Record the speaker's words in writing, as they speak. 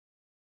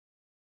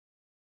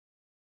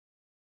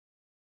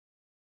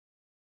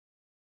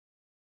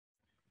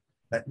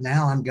But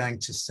now I'm going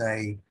to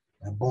say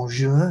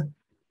bonjour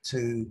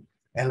to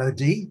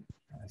Elodie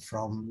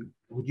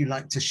would you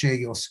like to share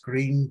your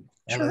screen,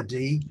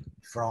 Elodie,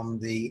 from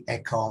the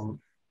Ecole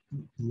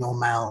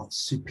Normale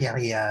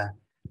Supérieure,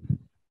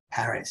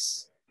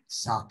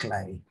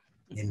 Paris-Saclay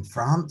in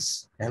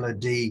France.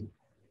 Elodie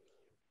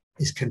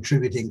is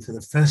contributing for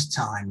the first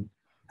time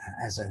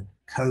as a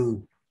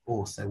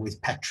co-author with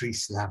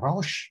Patrice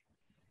Laroche,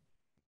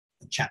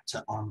 a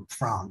chapter on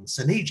France.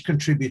 And each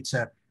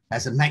contributor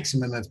has a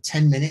maximum of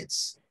 10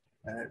 minutes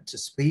to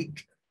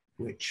speak,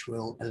 which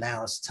will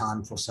allow us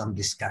time for some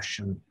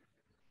discussion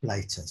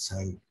later. So,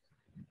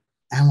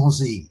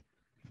 allons-y,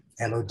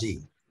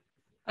 Elodie.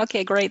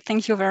 Okay, great.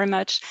 Thank you very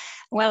much.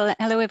 Well,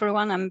 hello,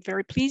 everyone. I'm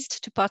very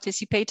pleased to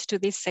participate to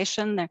this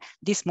session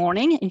this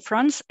morning in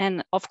France.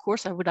 And of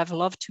course, I would have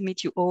loved to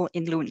meet you all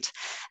in Lund.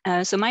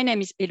 So my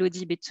name is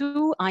Elodie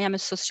Béthoux. I am a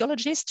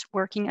sociologist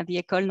working at the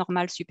Ecole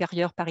Normale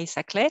Supérieure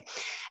Paris-Saclay.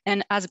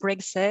 And as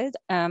Greg said,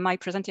 my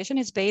presentation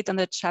is based on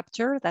a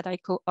chapter that I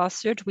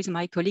co-authored with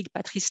my colleague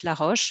Patrice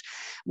Laroche,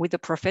 with a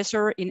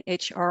professor in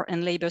HR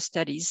and labor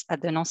studies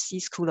at the Nancy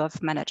School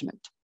of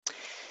Management.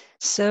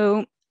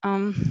 So,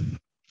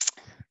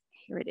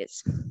 here it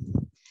is.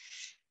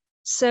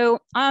 So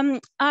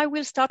I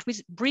will start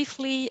with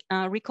briefly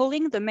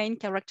recalling the main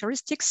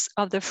characteristics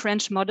of the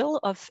French model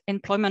of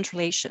employment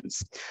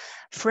relations.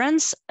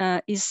 France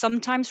is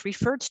sometimes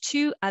referred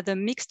to as a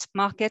mixed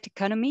market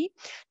economy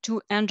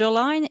to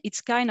underline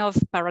its kind of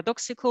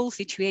paradoxical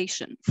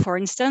situation. For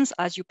instance,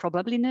 as you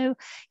probably know,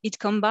 it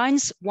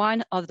combines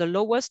one of the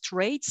lowest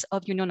rates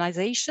of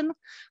unionization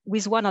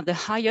with one of the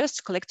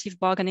highest collective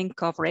bargaining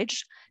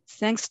coverage,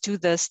 thanks to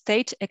the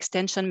state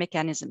extension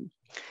mechanism.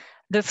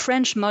 The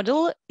French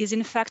model is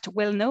in fact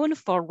well known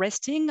for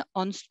resting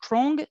on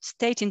strong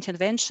state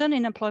intervention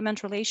in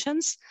employment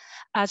relations,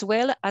 as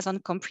well as on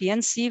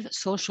comprehensive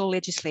social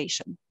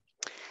legislation.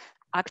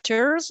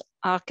 Actors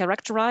are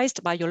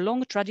characterized by a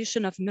long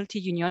tradition of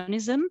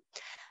multi-unionism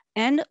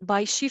and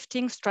by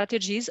shifting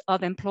strategies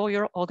of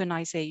employer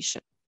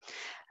organization.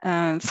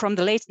 From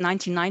the late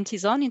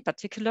 1990s on, in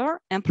particular,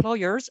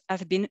 employers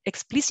have been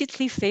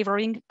explicitly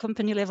favoring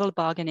company-level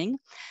bargaining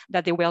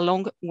that they were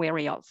long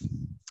wary of.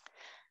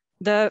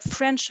 The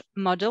French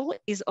model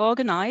is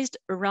organized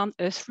around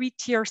a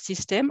three-tier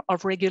system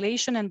of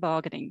regulation and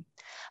bargaining,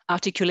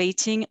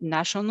 articulating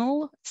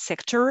national,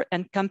 sector,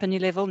 and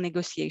company-level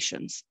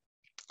negotiations.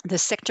 The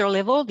sector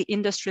level, the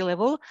industry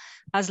level,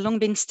 has long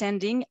been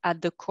standing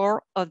at the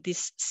core of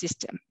this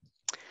system.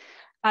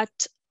 At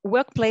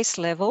workplace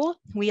level,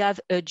 we have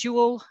a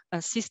dual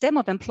system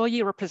of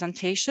employee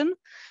representation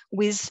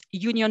with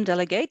union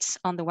delegates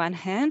on the one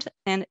hand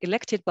and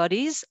elected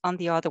bodies on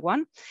the other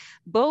one,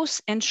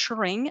 both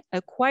ensuring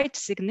a quite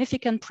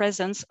significant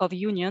presence of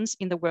unions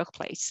in the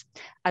workplace,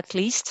 at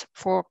least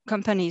for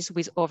companies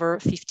with over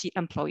 50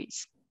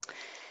 employees.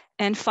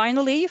 And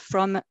finally,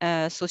 from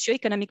a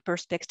socioeconomic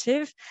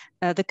perspective,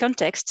 the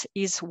context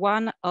is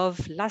one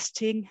of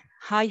lasting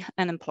high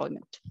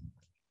unemployment.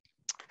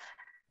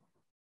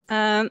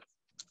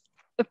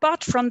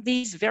 Apart from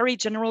these very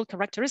general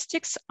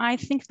characteristics, I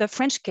think the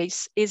French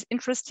case is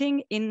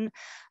interesting in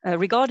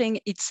regarding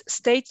its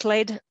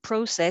state-led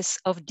process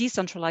of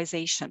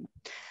decentralization.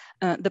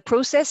 The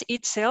process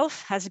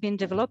itself has been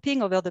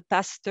developing over the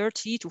past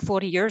 30 to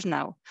 40 years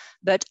now,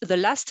 but the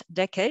last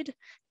decade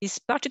is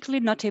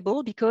particularly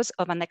notable because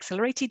of an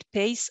accelerated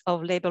pace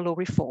of labor law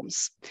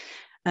reforms.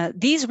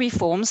 These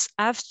reforms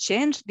have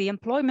changed the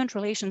employment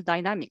relations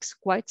dynamics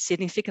quite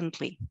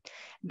significantly.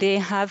 They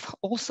have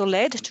also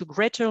led to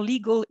greater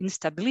legal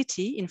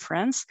instability in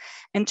France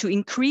and to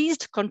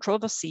increased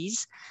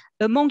controversies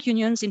among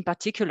unions in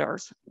particular,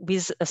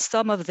 with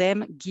some of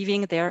them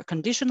giving their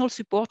conditional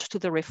support to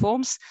the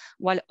reforms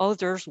while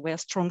others were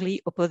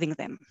strongly opposing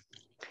them.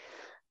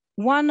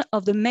 One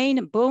of the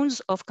main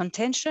bones of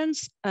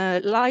contentions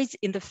lies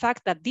in the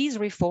fact that these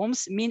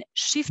reforms mean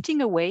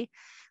shifting away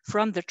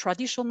from the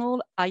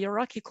traditional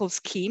hierarchical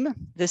scheme,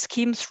 the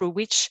scheme through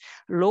which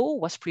law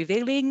was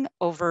prevailing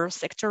over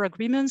sector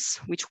agreements,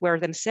 which were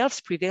themselves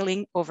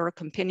prevailing over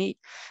company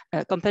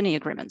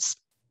agreements.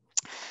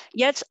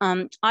 Yet,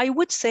 I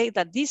would say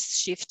that this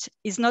shift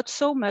is not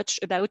so much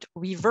about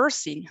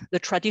reversing the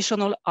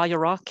traditional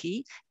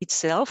hierarchy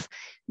itself,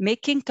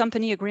 making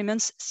company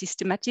agreements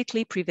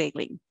systematically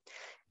prevailing.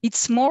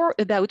 It's more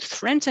about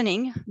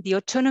strengthening the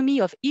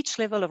autonomy of each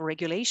level of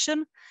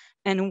regulation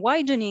and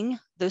widening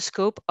the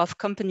scope of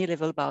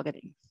company-level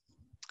bargaining.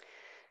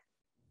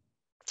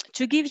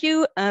 To give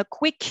you a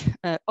quick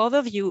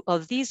overview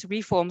of these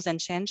reforms and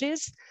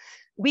changes,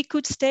 we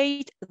could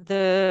state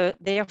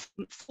their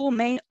four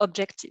main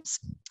objectives.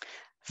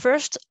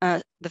 First,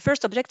 the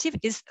first objective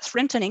is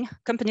strengthening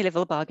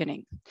company-level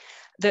bargaining.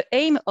 The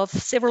aim of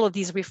several of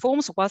these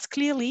reforms was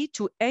clearly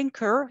to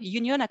anchor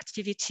union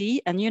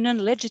activity and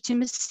union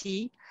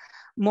legitimacy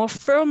more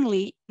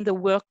firmly in the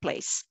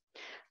workplace.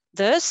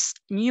 Thus,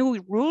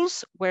 new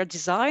rules were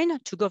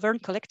designed to govern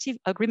collective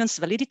agreements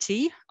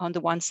validity on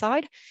the one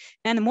side,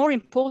 and more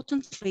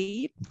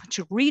importantly,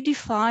 to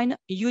redefine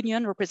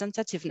union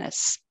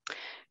representativeness.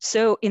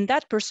 So in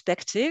that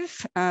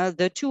perspective,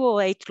 the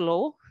 208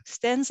 law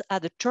stands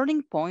at a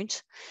turning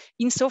point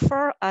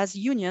insofar as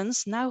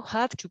unions now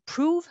have to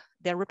prove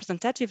their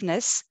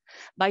representativeness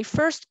by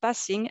first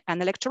passing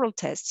an electoral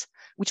test,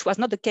 which was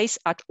not the case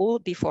at all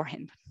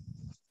beforehand.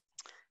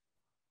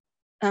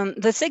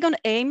 The second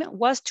aim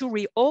was to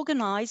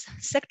reorganize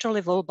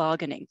sector-level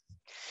bargaining.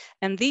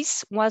 And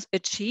this was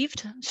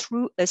achieved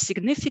through a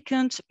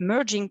significant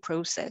merging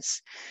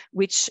process,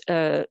 which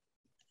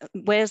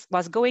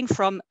was going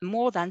from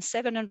more than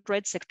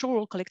 700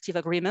 sectoral collective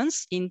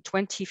agreements in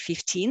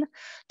 2015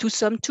 to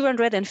some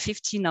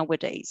 250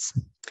 nowadays.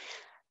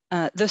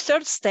 The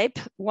third step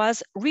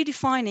was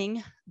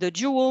redefining the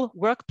dual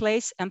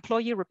workplace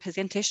employee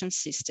representation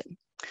system.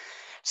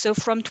 So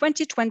from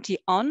 2020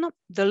 on,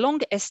 the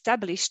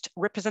long-established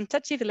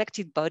representative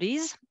elected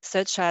bodies,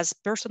 such as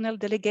personnel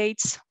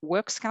delegates,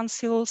 works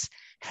councils,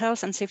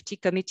 health and safety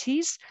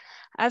committees,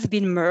 have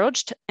been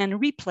merged and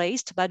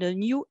replaced by the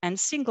new and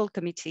single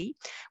committee,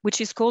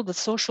 which is called the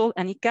Social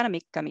and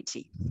Economic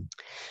Committee.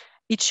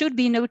 It should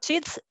be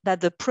noted that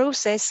the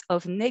process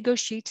of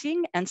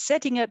negotiating and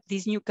setting up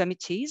these new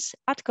committees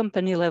at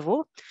company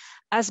level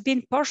has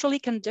been partially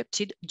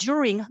conducted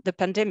during the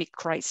pandemic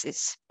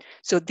crisis.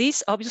 So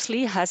this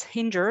obviously has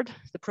hindered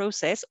the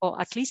process, or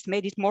at least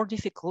made it more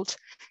difficult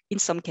in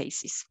some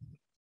cases.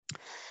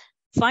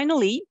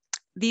 Finally,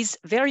 these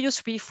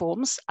various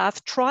reforms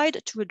have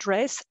tried to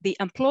address the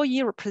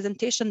employee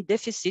representation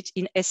deficit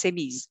in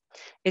SMEs.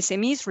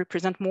 SMEs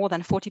represent more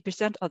than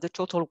 40% of the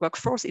total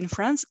workforce in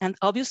France, and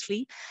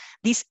obviously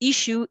this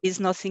issue is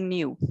nothing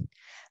new.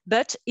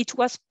 But it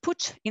was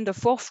put in the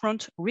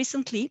forefront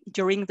recently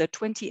during the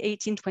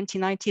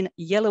 2018-2019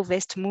 Yellow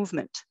Vest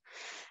movement.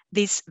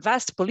 This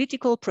vast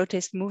political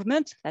protest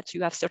movement that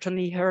you have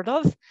certainly heard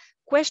of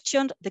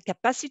questioned the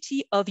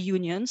capacity of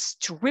unions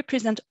to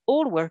represent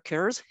all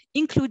workers,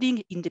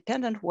 including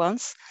independent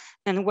ones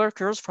and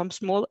workers from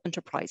small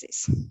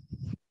enterprises.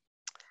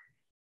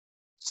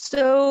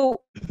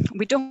 So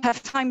we don't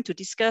have time to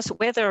discuss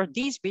whether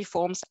these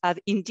reforms have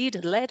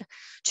indeed led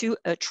to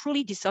a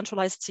truly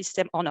decentralized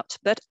system or not,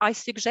 but I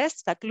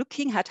suggest that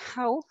looking at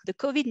how the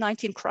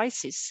COVID-19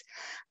 crisis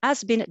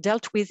has been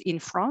dealt with in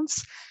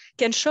France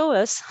can show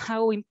us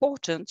how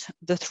important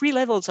the three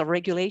levels of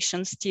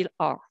regulation still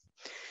are.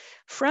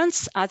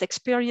 France has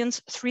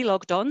experienced 3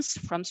 lockdowns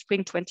from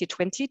spring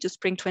 2020 to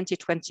spring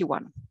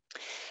 2021.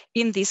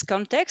 In this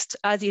context,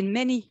 as in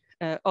many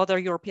other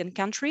European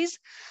countries,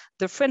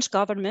 the French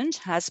government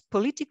has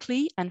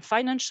politically and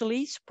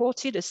financially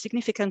supported a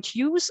significant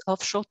use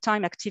of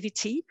short-time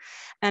activity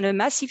and a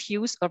massive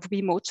use of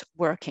remote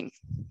working.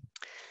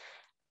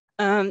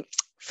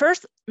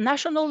 First,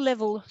 national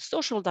level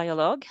social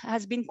dialogue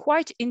has been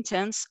quite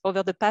intense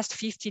over the past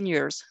 15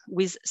 years,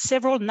 with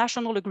several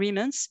national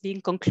agreements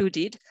being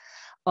concluded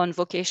on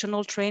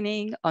vocational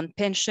training, on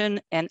pension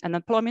and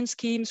unemployment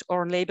schemes,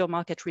 or on labor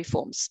market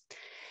reforms.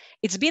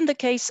 It's been the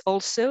case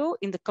also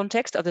in the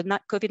context of the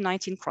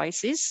COVID-19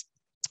 crisis,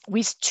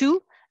 with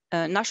 2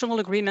 national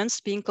agreements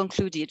being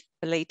concluded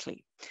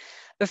lately.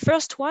 The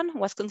first one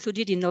was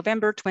concluded in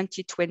November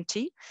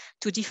 2020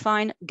 to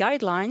define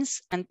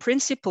guidelines and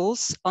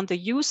principles on the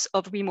use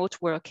of remote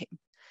working.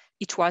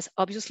 It was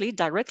obviously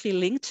directly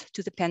linked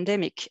to the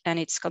pandemic and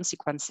its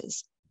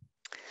consequences.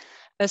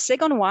 A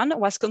second one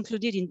was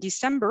concluded in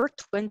December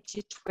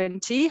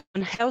 2020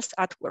 on health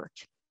at work.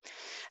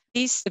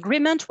 This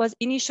agreement was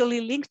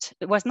initially linked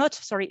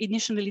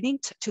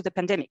to the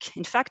pandemic.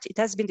 In fact, it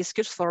has been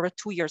discussed for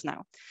 2 years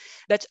now.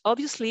 But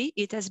obviously,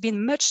 it has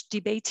been much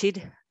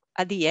debated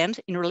at the end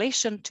in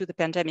relation to the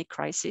pandemic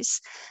crisis,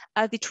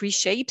 as it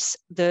reshapes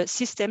the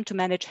system to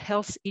manage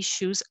health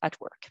issues at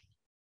work.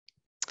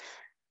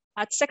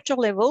 At sector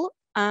level,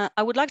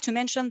 I would like to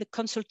mention the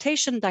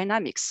consultation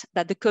dynamics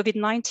that the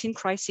COVID-19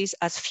 crisis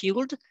has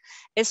fueled,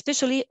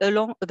 especially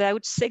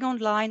about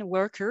second-line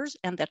workers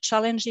and their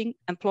challenging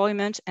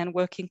employment and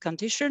working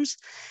conditions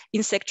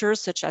in sectors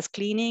such as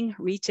cleaning,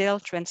 retail,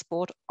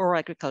 transport, or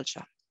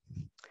agriculture.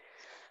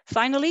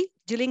 Finally,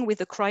 dealing with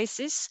the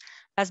crisis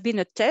has been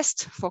a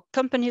test for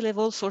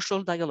company-level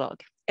social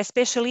dialogue,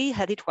 especially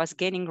as it was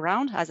gaining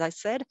ground, as I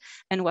said,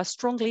 and was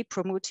strongly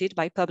promoted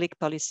by public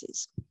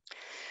policies.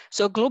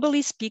 So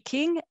globally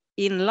speaking,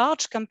 in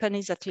large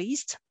companies at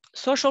least,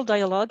 social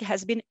dialogue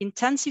has been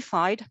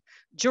intensified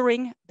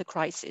during the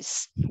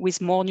crisis, with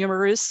more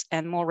numerous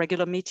and more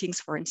regular meetings,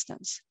 for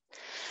instance.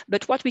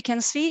 But what we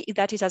can see is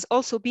that it has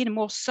also been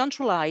more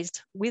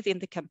centralized within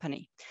the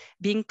company,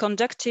 being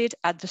conducted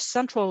at the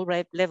central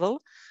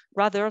level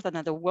rather than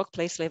at the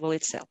workplace level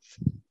itself.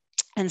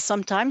 And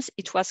sometimes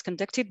it was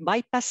conducted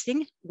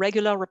bypassing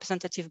regular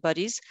representative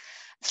bodies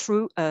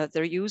through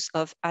the use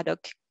of ad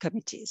hoc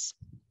committees.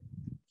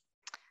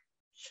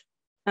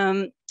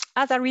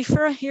 As I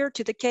refer here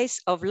to the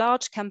case of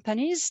large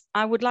companies,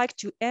 I would like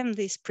to end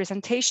this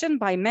presentation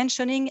by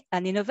mentioning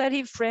an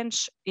innovative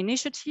French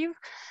initiative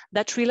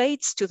that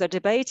relates to the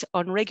debate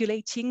on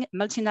regulating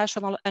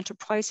multinational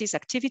enterprises'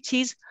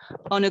 activities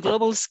on a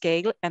global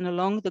scale and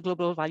along the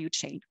global value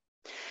chain.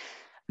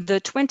 The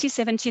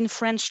 2017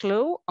 French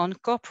law on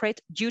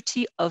corporate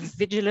duty of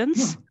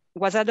vigilance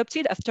was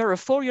adopted after a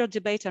 4-year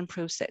debate and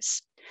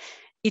process.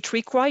 It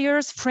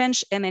requires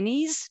French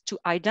MNEs to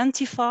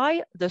identify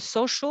the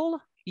social,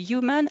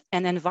 human,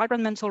 and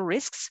environmental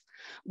risks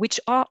which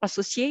are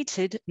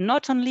associated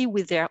not only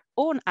with their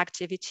own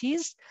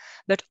activities,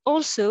 but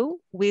also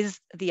with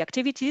the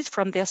activities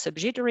from their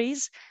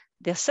subsidiaries,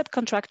 their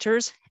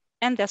subcontractors,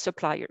 and their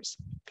suppliers.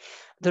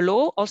 The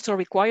law also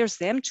requires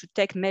them to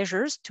take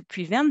measures to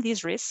prevent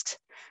these risks,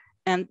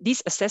 and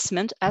this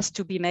assessment has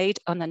to be made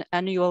on an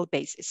annual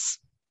basis.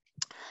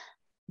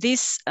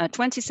 This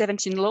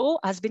 2017 law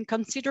has been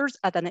considered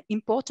as an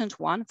important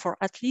one for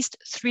at least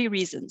 3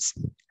 reasons.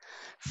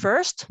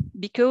 First,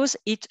 because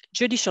it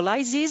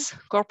judicializes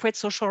corporate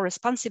social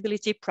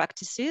responsibility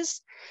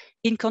practices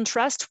in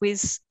contrast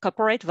with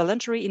corporate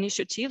voluntary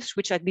initiatives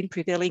which have been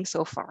prevailing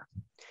so far.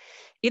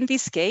 In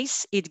this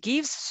case, it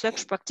gives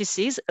such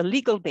practices a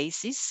legal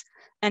basis,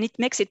 and it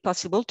makes it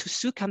possible to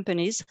sue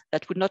companies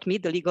that would not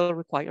meet the legal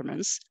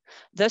requirements,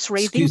 thus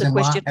raising the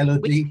question.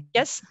 Elodie,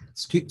 yes?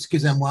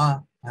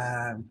 Excusez-moi,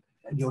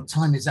 your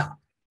time is up.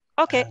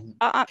 Okay,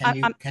 can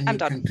you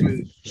done.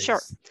 conclude, please?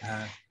 Sure.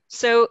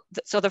 So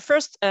the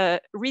first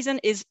reason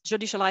is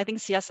judicializing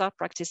CSR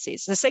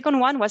practices. The second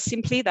one was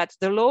simply that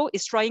the law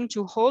is trying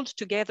to hold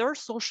together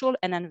social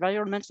and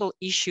environmental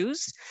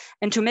issues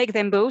and to make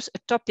them both a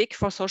topic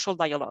for social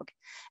dialogue.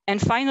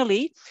 And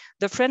finally,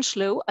 the French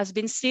law has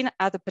been seen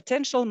as a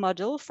potential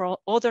model for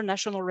other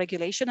national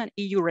regulation and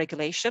EU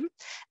regulation.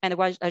 And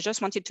I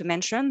just wanted to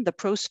mention the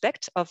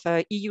prospect of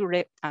a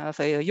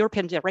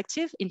European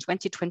directive in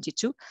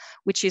 2022,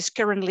 which is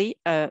currently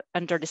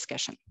under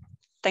discussion.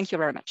 Thank you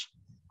very much.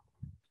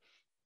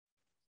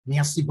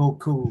 Merci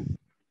beaucoup,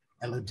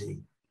 Elodie,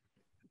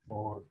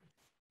 for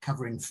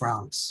covering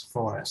France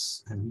for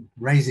us and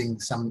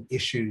raising some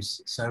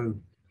issues so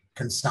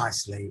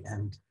concisely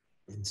and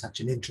in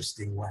such an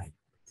interesting way.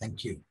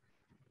 Thank you.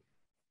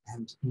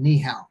 And ni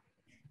hao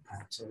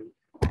to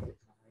my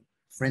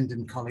friend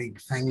and colleague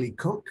Fang Lee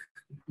Cooke.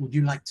 Would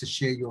you like to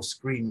share your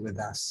screen with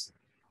us,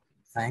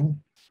 Fang?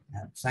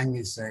 Fang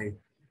is a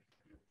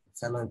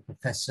fellow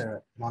professor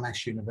at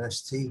Monash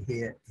University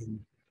here in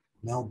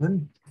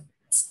Melbourne.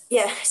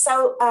 Yeah,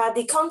 so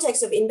the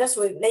context of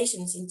industrial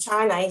relations in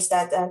China is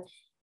that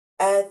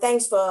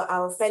thanks for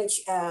our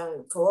French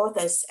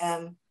co-authors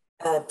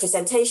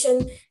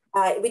presentation,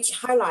 which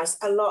highlights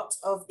a lot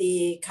of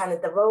the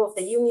the role of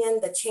the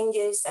union, the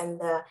changes and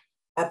the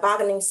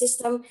bargaining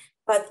system.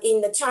 But in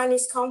the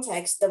Chinese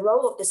context, the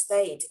role of the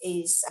state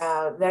is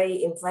very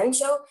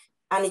influential,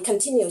 and it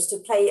continues to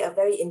play a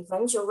very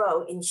influential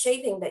role in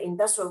shaping the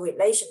industrial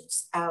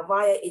relations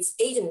via its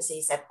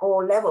agencies at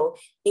all levels,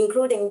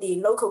 including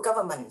the local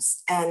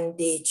governments and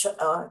the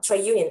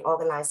trade union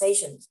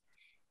organizations.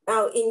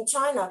 Now, in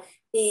China,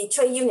 the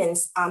trade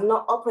unions are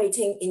not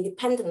operating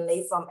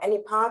independently from any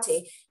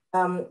party.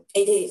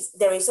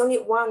 There is only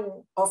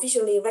one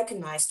officially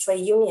recognized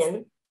trade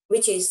union,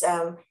 which is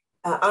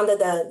under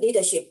the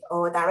leadership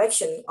or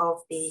direction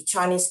of the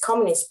Chinese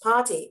Communist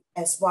Party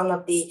as one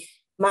of the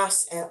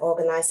mass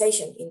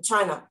organization in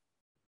China.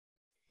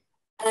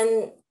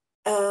 And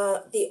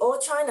the All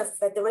China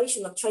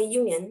Federation of Trade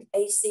Union,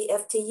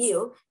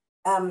 ACFTU,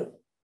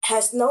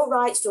 has no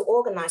rights to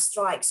organize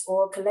strikes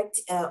or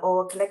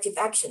collective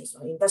actions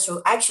or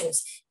industrial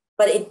actions,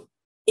 but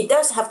it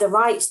does have the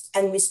rights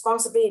and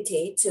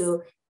responsibility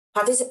to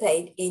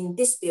participate in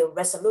dispute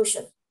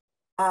resolution,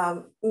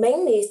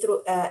 mainly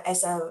through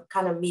as a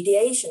kind of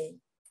mediation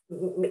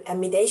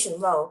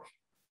role.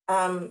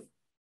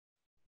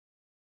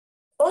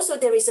 Also,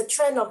 there is a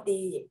trend of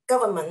the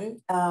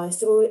government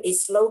through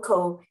its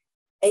local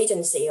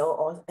agency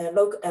or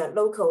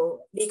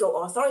local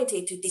legal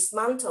authority to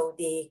dismantle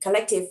the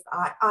collective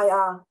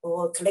IR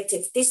or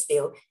collective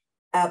dispute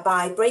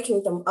by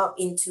breaking them up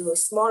into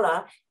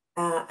smaller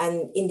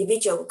and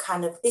individual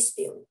kind of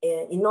dispute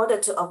in order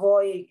to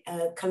avoid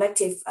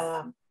collective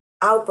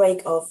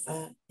outbreak of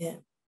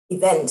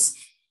events.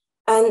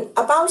 And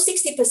about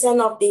 60%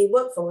 of the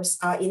workforce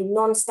are in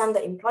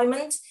non-standard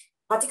employment.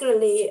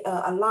 Particularly,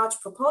 a large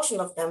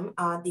proportion of them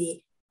are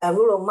the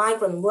rural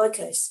migrant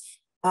workers.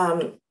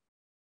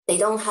 They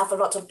don't have a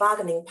lot of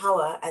bargaining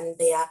power and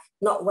they are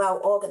not well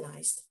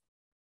organized.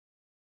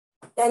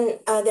 Then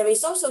there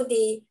is also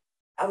the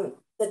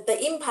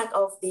impact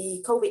of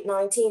the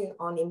COVID-19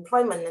 on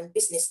employment and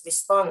business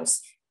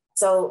response.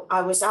 So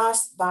I was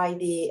asked by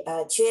the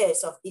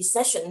chairs of this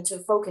session to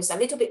focus a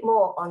little bit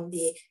more on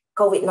the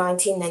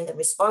COVID-19 and the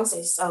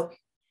responses. So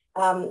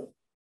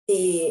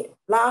the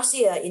last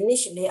year,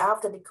 initially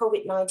after the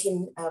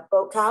COVID-19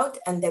 broke out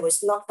and there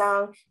was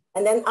lockdown,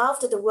 and then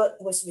after the work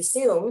was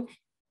resumed,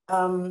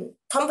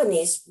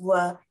 companies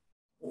were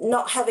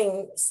not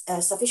having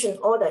sufficient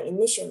order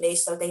initially,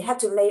 so they had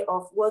to lay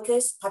off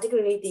workers,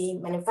 particularly the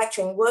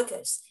manufacturing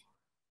workers,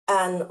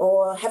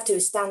 or have to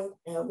stand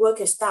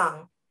workers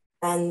down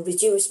and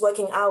reduce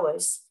working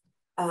hours.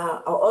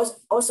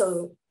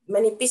 Also,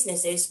 many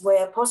businesses,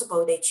 where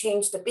possible, they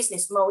changed the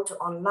business mode to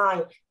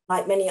online,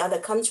 like many other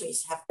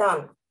countries have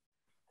done.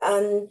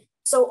 And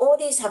So all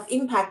these have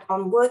impact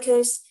on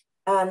workers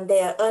and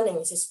their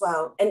earnings as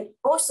well. And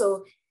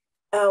also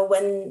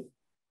when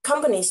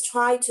companies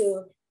try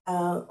to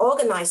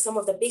organize some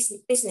of the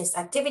business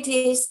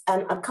activities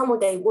and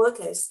accommodate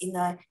workers in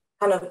a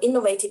kind of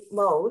innovative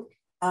mode,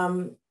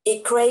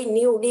 it creates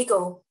new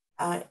legal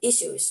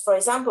issues. For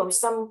example,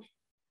 some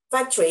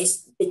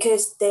factories,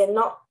 because they're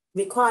not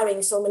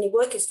requiring so many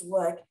workers to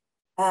work,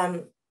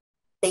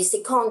 they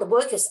second the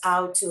workers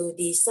out to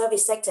the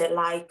service sector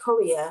like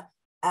courier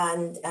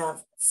and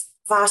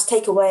fast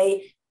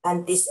takeaway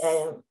and this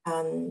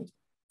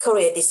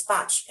courier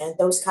dispatch and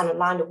those kind of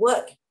line of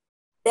work.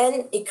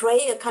 Then it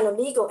creates a kind of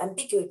legal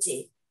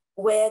ambiguity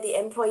where the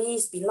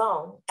employees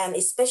belong, and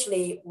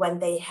especially when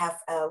they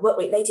have a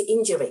work-related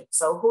injury.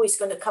 So who is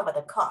going to cover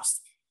the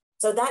cost?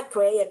 So that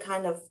creates a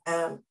kind of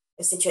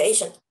a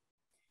situation.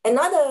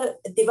 Another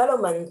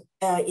development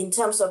in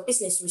terms of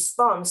business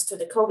response to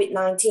the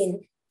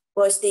COVID-19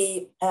 was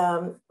the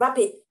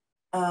rapid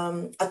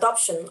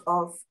adoption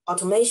of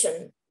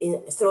automation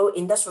through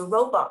industrial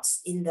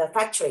robots in the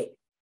factory.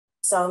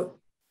 So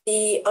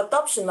the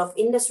adoption of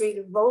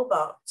industrial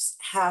robots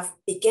have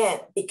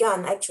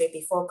begun actually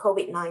before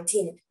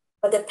COVID-19,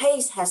 but the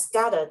pace has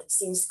gathered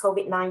since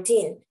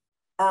COVID-19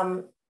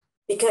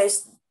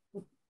 because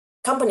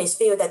companies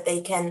feel that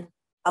they can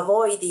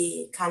avoid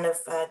the kind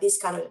of this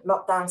kind of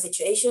lockdown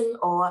situation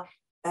or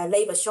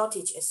labor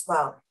shortage as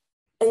well.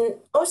 And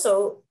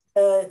also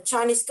the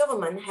Chinese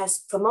government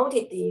has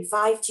promoted the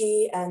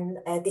 5G and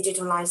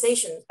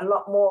digitalization a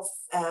lot more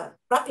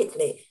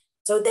rapidly.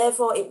 So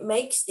therefore it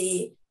makes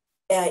the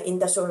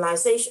industrial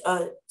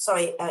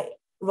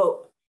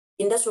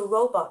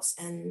robots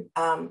and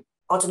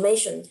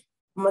automation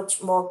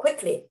much more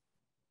quickly.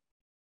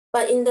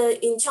 But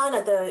in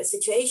China, the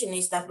situation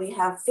is that we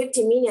have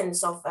 50 million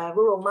of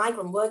rural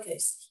migrant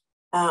workers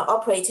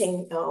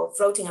operating or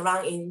floating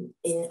around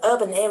in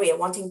urban area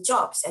wanting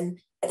jobs. And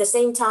at the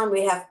same time,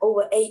 we have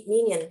over 8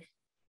 million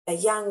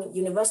young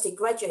university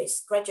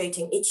graduates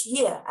graduating each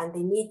year, and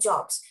they need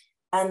jobs.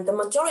 And the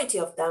majority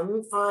of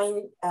them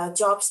find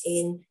jobs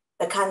in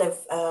the kind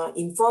of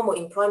informal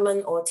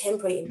employment or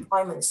temporary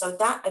employment. So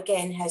that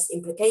again has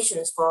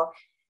implications for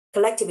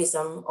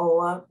collectivism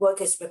or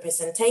workers'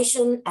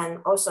 representation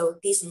and also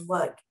decent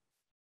work.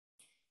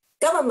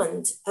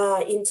 Government,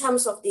 in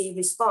terms of the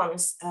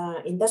response,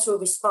 industrial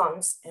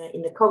response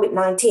in the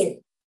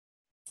COVID-19,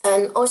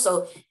 and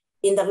also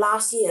in the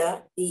last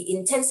year, the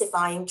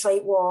intensifying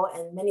trade war,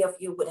 and many of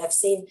you would have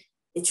seen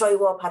the trade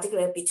war,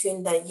 particularly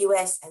between the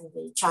US and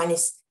the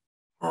Chinese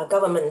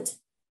government.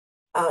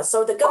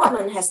 So the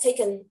government has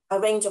taken a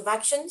range of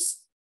actions.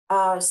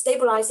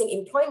 Stabilizing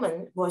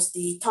employment was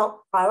the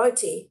top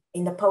priority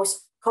in the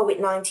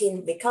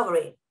post-COVID-19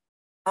 recovery.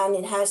 And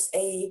it has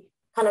a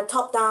kind of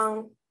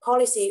top-down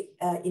policy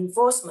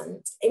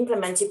enforcement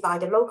implemented by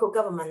the local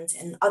government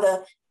and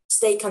other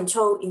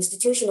state-controlled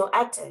institutional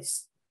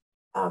actors,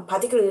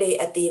 particularly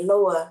at the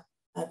lower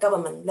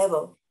government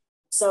level.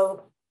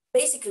 So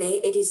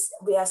basically,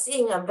 we are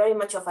seeing a very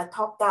much of a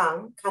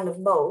top-down kind of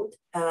mode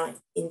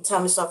in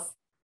terms of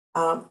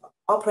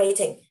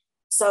operating.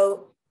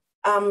 So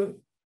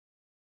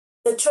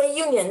the trade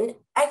union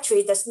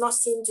actually does not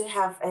seem to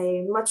have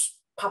a much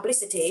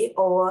publicity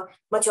or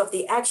much of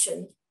the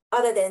action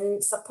other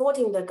than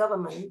supporting the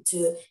government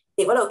to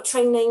develop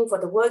training for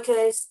the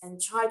workers and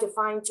try to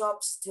find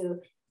jobs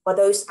for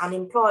those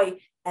unemployed,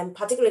 and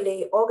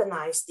particularly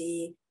organize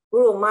the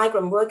rural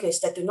migrant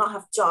workers that do not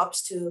have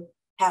jobs to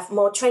have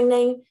more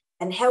training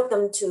and help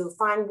them to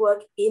find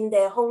work in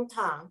their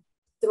hometown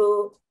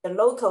through the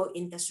local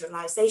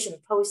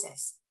industrialization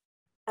process.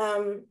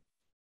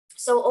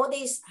 So all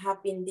these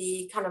have been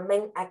the kind of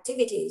main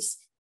activities.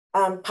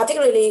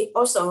 Particularly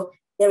also,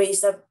 there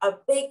is a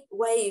big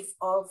wave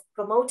of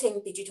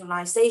promoting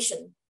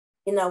digitalization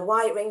in a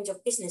wide range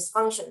of business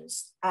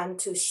functions and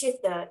to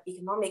shift the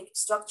economic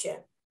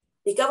structure.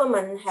 The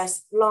government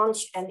has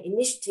launched an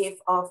initiative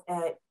of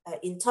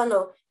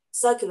internal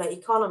circular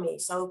economy.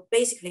 So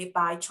basically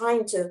by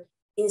trying to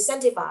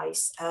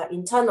incentivize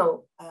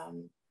internal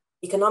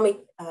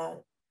economic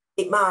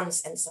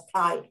demands and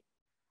supply.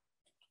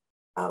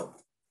 I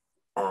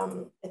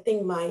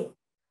think my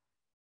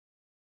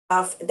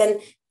then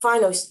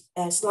final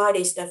slide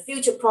is the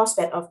future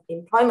prospect of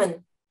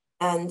employment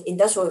and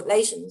industrial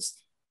relations.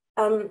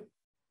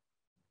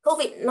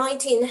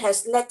 COVID-19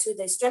 has led to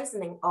the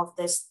strengthening of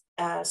this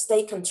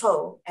state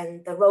control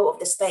and the role of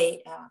the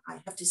state, I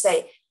have to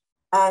say,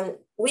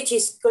 which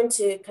is going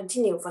to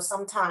continue for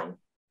some time.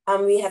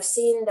 We have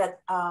seen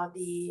that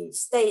the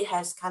state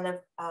has kind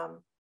of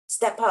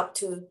stepped up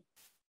to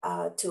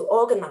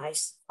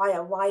organize quite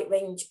a wide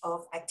range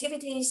of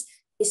activities,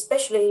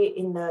 especially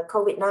in the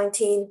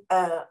COVID-19,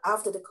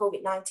 after the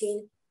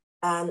COVID-19,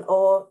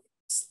 or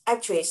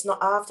actually it's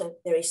not after,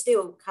 there is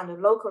still kind of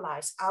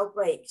localized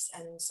outbreaks.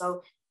 And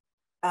so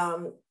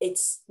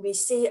we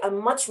see a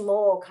much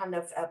more kind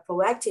of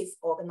proactive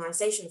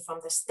organization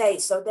from the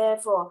state. So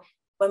therefore,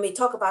 when we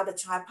talk about the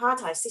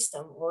tripartite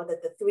system or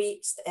the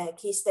three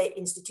key state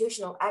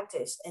institutional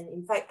actors, and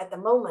in fact, at the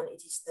moment,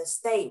 it is the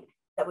state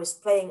that was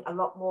playing a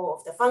lot more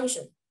of the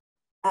function.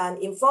 And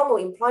informal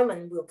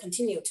employment will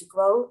continue to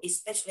grow,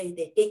 especially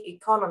the gig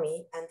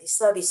economy and the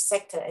service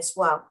sector as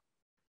well.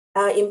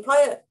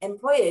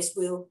 Employers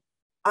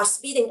are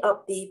speeding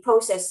up the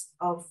process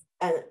of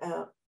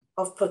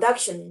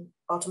production,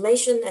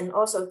 automation, and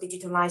also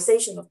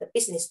digitalization of the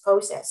business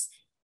process.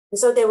 And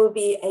so there will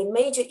be a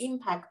major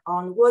impact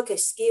on worker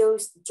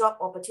skills, job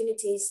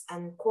opportunities,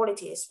 and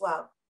quality as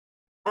well.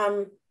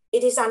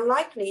 It is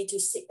unlikely to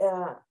see,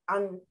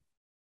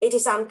 it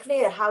is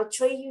unclear how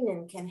trade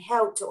union can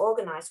help to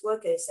organize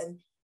workers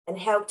and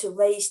help to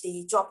raise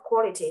the job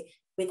quality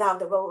without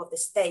the role of the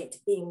state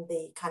being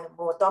the kind of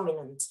more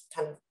dominant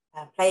kind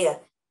of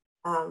player.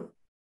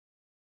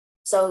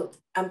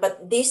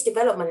 But these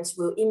developments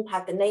will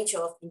impact the nature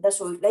of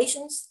industrial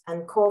relations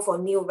and call for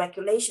new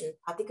regulation,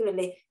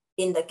 particularly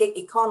in the gig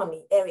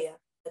economy area.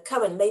 The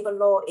current labor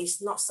law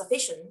is not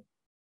sufficient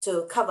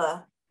to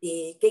cover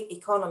the gig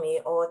economy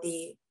or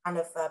the kind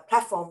of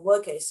platform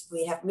workers.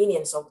 We have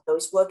millions of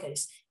those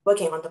workers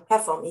working on the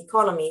platform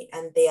economy,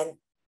 and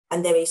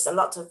there is a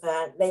lot of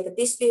labor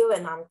dispute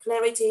and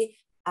unclarity,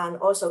 and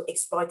also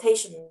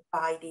exploitation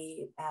by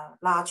the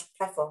large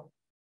platform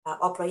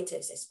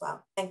operators as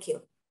well. Thank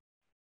you.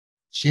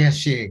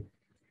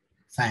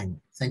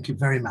 Fang, thank you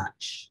very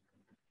much.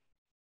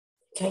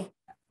 Okay.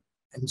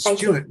 And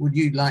Stewart, would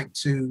you like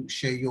to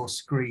share your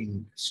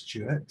screen,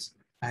 Stewart?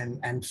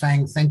 And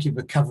Fang, thank you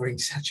for covering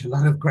such a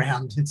lot of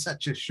ground in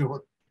such a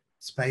short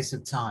space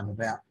of time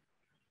about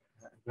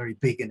a very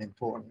big and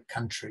important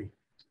country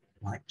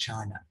like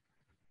China.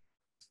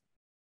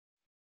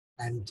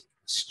 And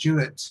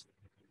Stewart,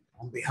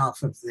 on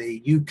behalf of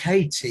the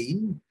UK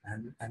team,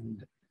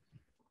 and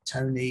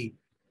Tony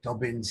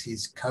Dobbins,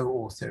 his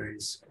co-author,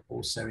 is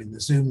also in the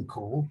Zoom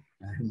call,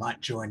 who might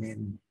join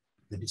in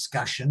the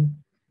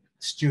discussion.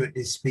 Stewart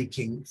is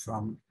speaking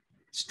from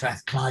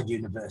Strathclyde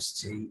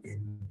University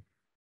in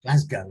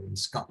Glasgow in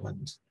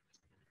Scotland.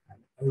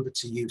 Over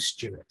to you,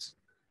 Stewart.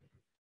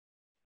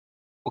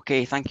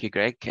 Okay, thank you,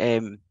 Greg.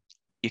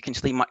 You can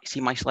see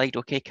my slide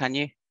okay, can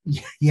you?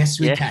 Yes,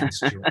 we can,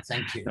 Stewart,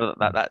 thank you. No,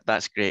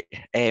 that's great.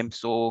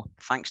 So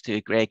thanks to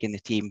Greg and the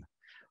team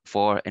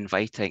for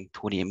inviting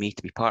Tony and me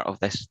to be part of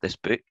this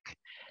book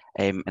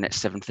in its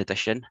 7th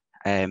edition.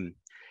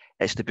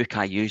 It's the book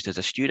I used as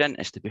a student,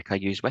 it's the book I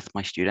use with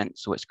my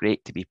students, so it's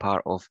great to be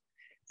part of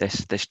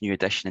this new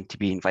edition and to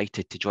be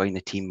invited to join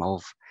the team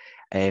of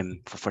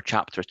for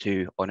chapter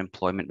 2 on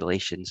employment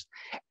relations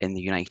in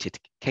the United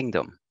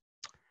Kingdom.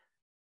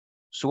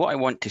 So what I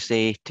want to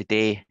say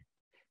today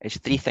is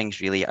 3 things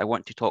really. I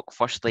want to talk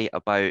firstly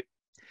about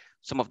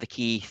some of the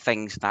key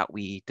things that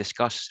we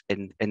discuss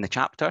in the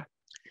chapter,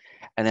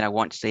 and then I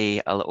want to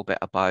say a little bit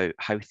about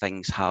how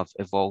things have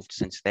evolved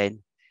since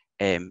then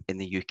in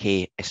the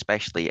UK,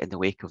 especially in the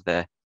wake of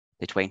the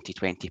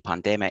 2020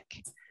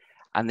 pandemic,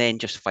 and then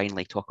just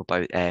finally talk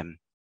about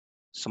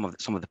some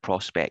of the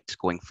prospects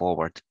going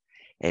forward,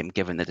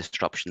 given the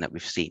disruption that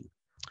we've seen.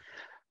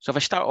 So if I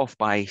start off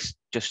by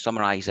just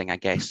summarising, I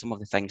guess, some of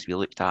the things we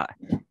looked at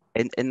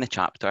in the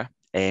chapter,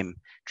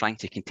 trying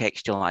to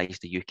contextualise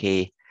the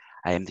UK,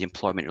 the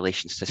employment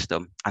relations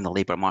system and the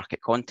labour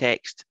market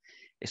context.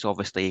 It's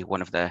obviously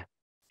one of the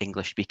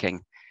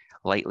English-speaking,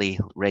 lightly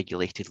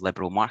regulated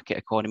liberal market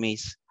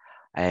economies.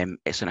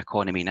 It's an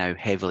economy now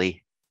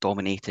heavily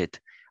dominated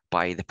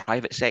by the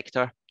private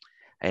sector,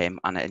 and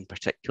in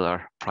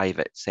particular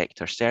private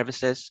sector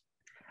services.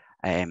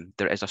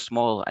 There is a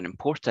small and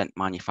important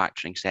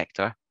manufacturing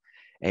sector,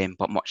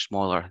 but much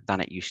smaller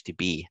than it used to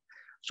be.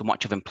 So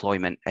much of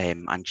employment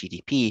and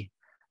GDP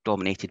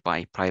dominated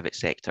by private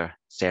sector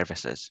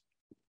services.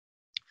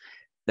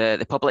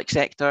 The public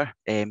sector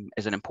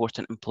is an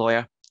important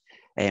employer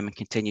and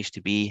continues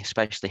to be,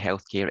 especially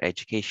healthcare,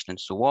 education and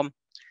so on.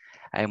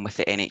 With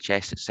the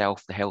NHS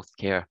itself, the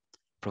healthcare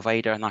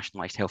provider,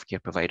 nationalised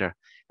healthcare provider,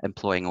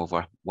 employing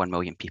over 1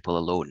 million people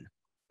alone.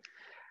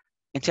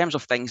 In terms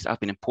of things that have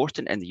been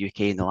important in the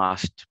UK in the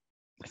last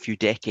few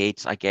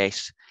decades, I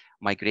guess,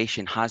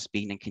 migration has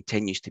been and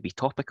continues to be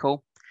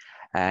topical.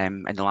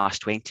 In the last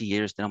 20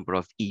 years, the number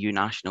of EU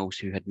nationals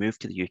who had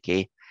moved to the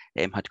UK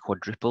had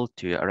quadrupled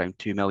to around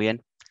 2 million.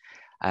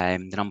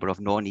 The number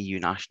of non-EU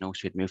nationals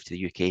who had moved to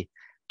the UK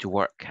to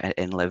work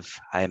and live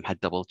had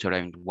doubled to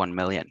around 1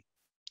 million.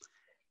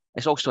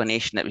 It's also a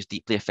nation that was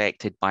deeply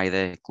affected by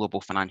the global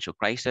financial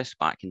crisis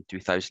back in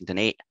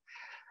 2008.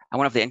 And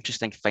one of the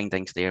interesting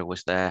findings there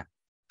was that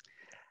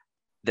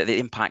the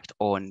impact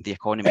on the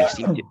economy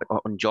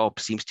on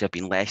jobs seems to have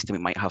been less than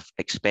we might have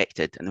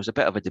expected. And there was a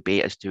bit of a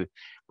debate as to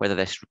whether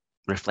this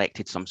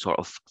reflected some sort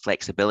of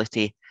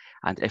flexibility,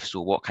 and if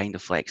so, what kind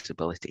of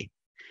flexibility.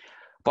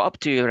 But up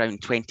to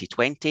around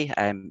 2020,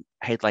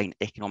 headline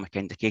economic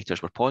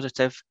indicators were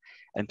positive,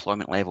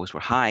 employment levels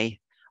were high,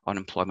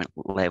 unemployment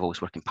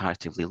levels were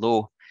comparatively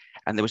low,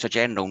 and there was a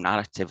general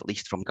narrative, at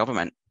least from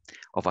government,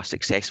 of a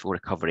successful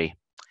recovery,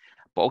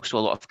 but also a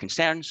lot of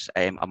concerns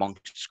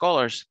amongst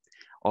scholars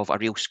of a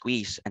real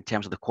squeeze in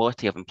terms of the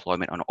quality of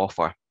employment on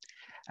offer,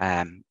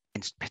 in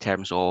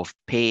terms of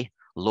pay,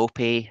 low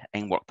pay,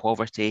 in-work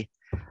poverty,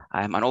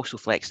 and also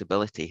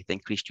flexibility, the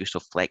increased use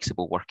of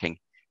flexible working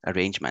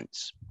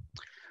arrangements.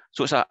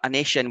 So it's a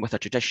nation with a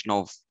tradition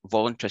of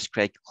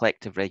voluntarist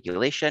collective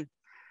regulation,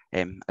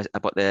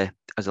 but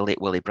as the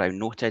late Willie Brown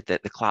noted,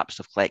 that the collapse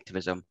of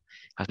collectivism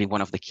has been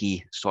one of the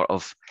key sort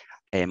of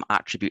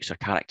attributes or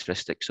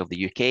characteristics of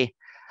the UK,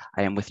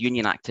 with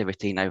union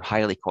activity now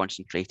highly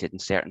concentrated in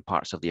certain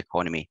parts of the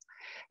economy,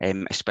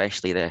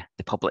 especially the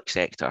public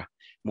sector.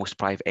 Most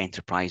private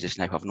enterprises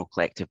now have no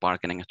collective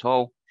bargaining at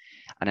all,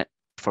 and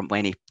for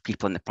many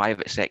people in the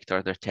private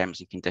sector, their terms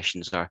and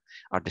conditions are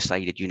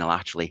decided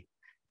unilaterally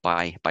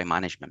by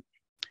management.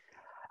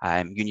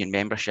 Union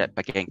membership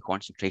again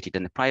concentrated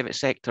in the private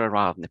sector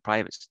rather than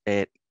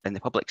in the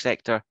public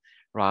sector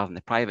rather than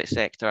the private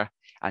sector,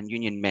 and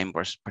union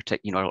members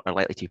are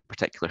likely to be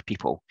particular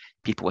people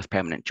with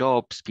permanent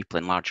jobs, people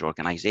in larger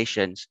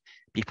organisations,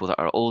 people that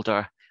are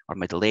older or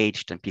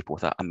middle-aged, and people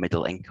with a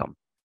middle income.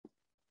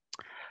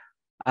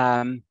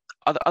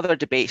 Other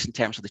debates in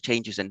terms of the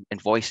changes in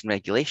voice and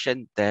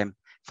regulation, the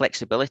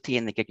flexibility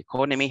in the gig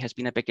economy has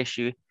been a big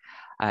issue.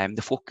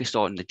 The focus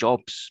on the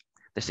jobs,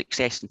 the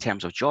success in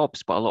terms of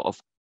jobs, but a lot of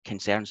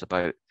concerns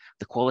about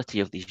the quality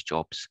of these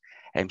jobs.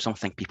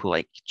 Something people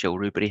like Jill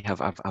Rubery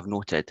have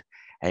noted,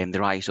 the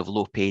rise of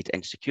low-paid,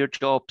 insecure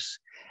jobs,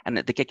 and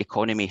that the gig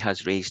economy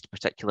has raised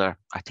particular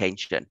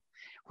attention,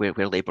 where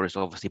labour is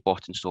obviously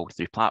bought and sold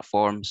through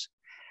platforms,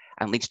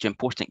 and leads to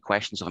important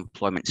questions of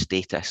employment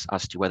status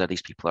as to whether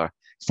these people are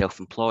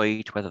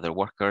self-employed, whether they're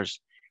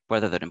workers,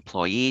 whether they're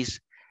employees,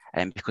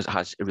 because it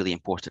has really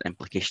important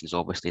implications,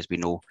 obviously, as we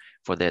know,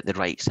 for the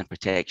rights and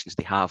protections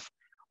they have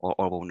or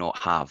will not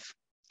have.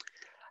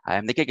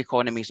 The gig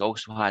economy has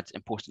also had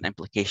important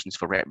implications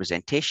for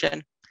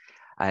representation,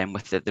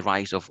 with the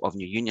rise of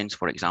new unions,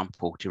 for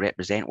example, to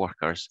represent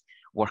workers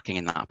working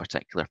in that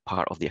particular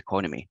part of the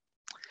economy.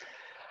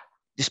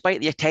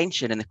 Despite the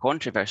attention and the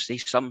controversy,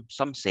 some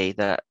say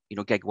that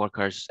gig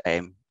workers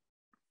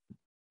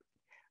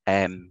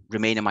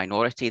remain a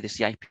minority. The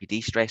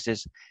CIPD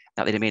stresses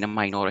that they remain a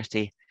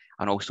minority,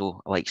 and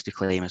also likes to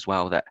claim as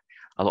well that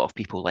a lot of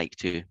people like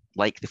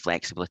the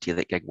flexibility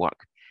that gig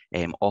work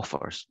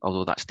offers,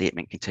 although that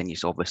statement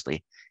continues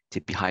obviously to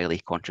be highly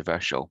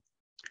controversial.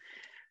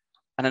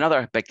 And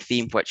another big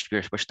theme which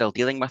we're still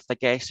dealing with, I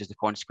guess, is the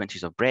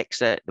consequences of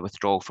Brexit, the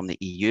withdrawal from the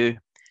EU,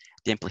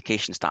 the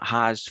implications that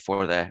has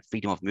for the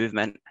freedom of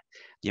movement,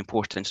 the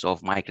importance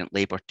of migrant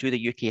labour to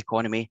the UK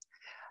economy,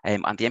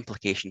 and the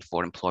implication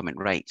for employment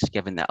rights,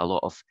 given that a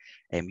lot of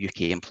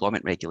UK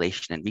employment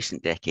regulation in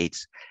recent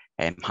decades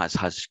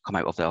has come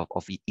out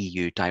of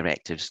EU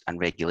directives and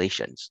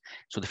regulations.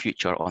 So the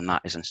future on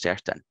that is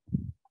uncertain.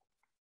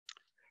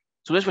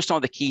 So those were some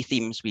of the key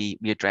themes we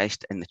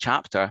addressed in the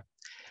chapter.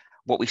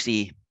 What we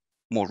see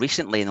more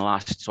recently in the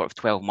last sort of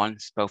 12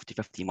 to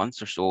 15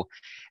 months or so,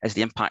 is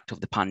the impact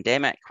of the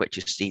pandemic, which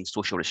has seen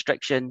social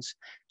restrictions,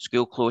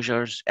 school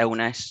closures,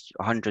 illness,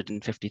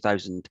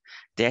 150,000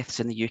 deaths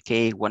in the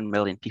UK, 1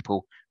 million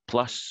people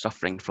plus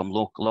suffering from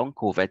long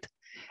COVID,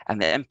 and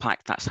the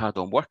impact that's had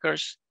on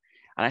workers.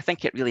 And I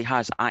think it really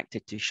has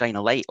acted to shine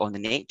a light on the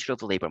nature of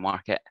the labour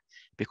market,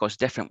 because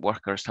different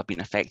workers have been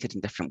affected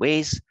in different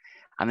ways,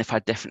 and they've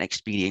had different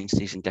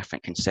experiences and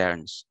different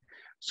concerns.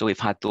 So we've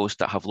had those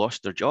that have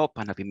lost their job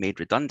and have been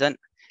made redundant,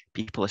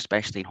 people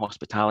especially in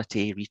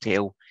hospitality,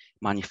 retail,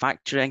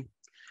 manufacturing,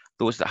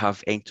 those that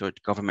have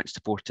entered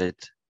government-supported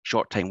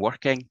short-time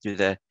working through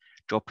the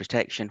job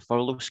protection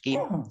furlough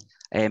scheme.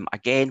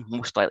 Again,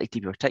 most likely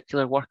to be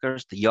particular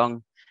workers, the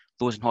young,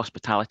 those in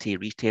hospitality,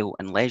 retail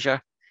and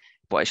leisure,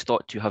 but it's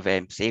thought to have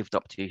saved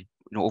up to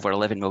over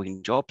 11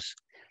 million jobs,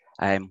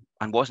 and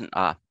wasn't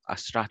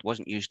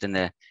used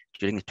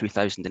during the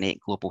 2008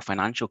 global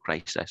financial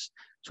crisis.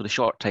 So the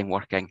short-time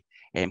working,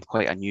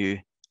 quite a new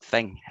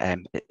thing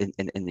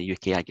in the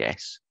UK, I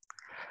guess.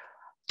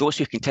 Those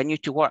who continue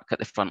to work at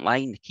the front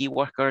line, the key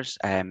workers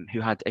who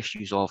had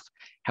issues of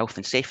health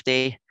and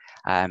safety,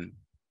 and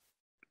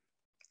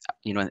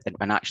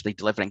actually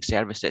delivering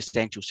services,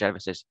 essential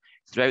services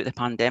throughout the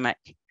pandemic,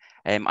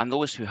 and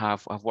those who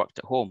have worked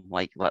at home,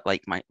 like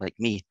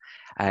me,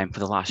 for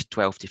the last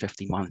 12 to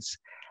 15 months,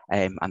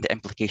 and the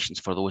implications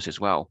for those as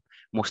well.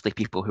 Mostly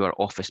people who are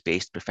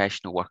office-based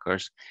professional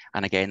workers,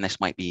 and again, this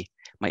might be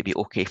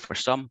okay for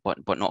some, but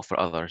not for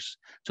others.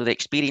 So the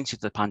experiences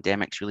of the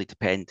pandemics really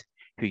depend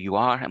who you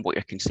are and what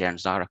your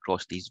concerns are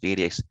across these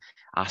various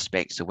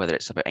aspects of whether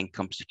it's about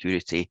income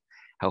security,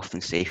 health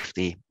and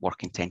safety,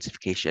 work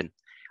intensification,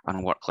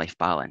 and work-life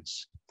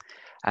balance.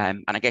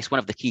 And I guess one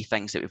of the key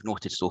things that we've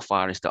noted so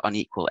far is the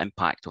unequal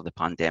impact of the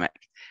pandemic,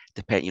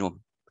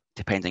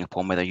 depending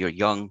upon whether you're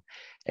young,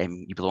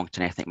 you belong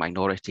to an ethnic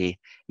minority,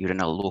 you're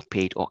in a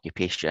low-paid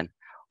occupation,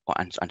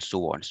 and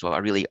so on. So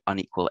a really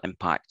unequal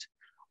impact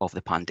of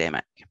the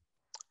pandemic.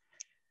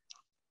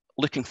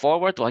 Looking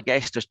forward, well, I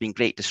guess there's been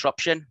great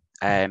disruption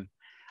and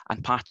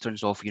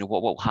patterns of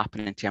what will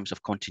happen in terms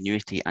of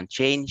continuity and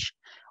change.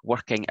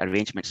 Working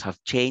arrangements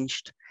have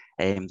changed.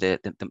 The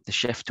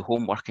shift to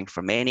home working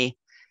for many,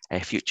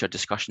 future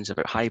discussions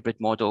about hybrid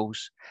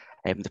models,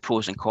 the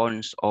pros and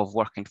cons of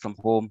working from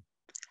home.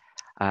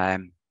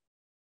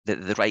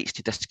 the rights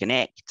to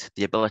disconnect,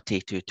 the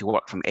ability to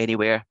work from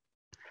anywhere,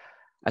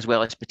 as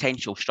well as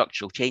potential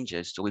structural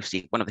changes. So we've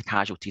seen one of the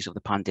casualties of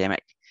the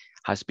pandemic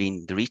has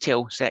been the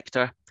retail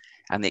sector,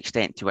 and the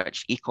extent to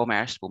which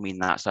e-commerce will mean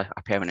that's a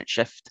permanent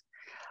shift,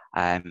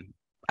 and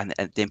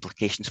the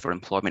implications for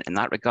employment in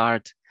that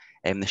regard,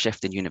 the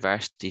shift in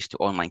universities to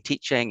online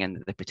teaching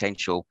and the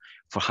potential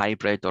for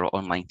hybrid or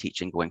online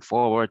teaching going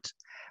forward,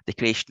 the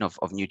creation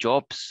of new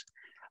jobs,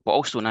 but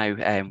also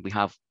now we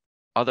have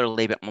other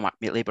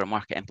labour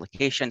market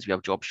implications. We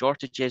have job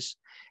shortages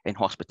in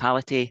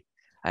hospitality,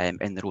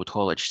 in the road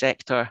haulage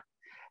sector,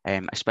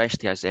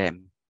 especially as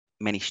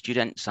many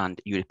students and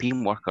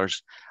European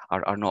workers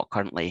are not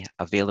currently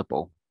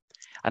available.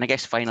 And I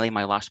guess finally,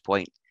 my last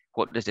point,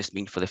 what does this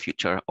mean for the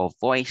future of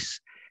voice?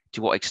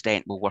 To what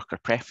extent will worker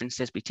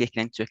preferences be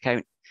taken into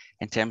account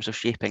in terms of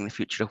shaping the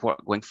future of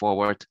work going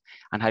forward?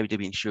 And how do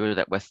we ensure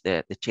that with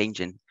the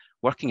change in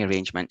working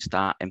arrangements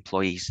that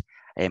employees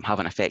have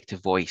an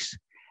effective voice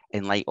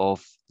in light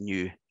of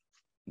new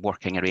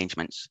working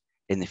arrangements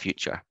in the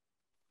future?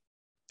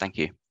 Thank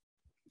you.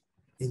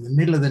 In the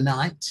middle of the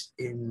night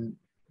in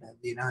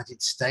the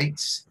United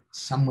States,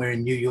 somewhere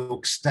in New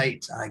York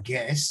State, I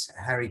guess,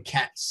 Harry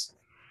Katz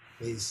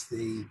is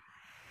the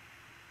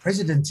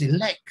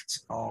president-elect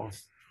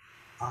of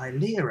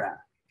ILERA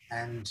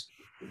and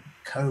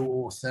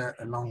co-author,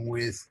 along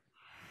with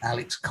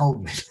Alex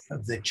Coleman,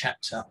 of the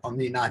chapter on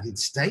the United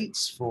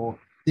States for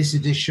this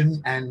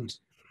edition and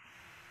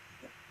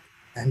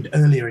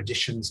earlier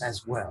editions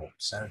as well.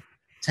 So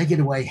take it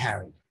away,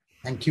 Harry.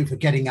 Thank you for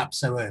getting up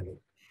so early.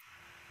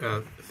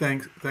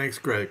 Thanks,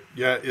 Greg.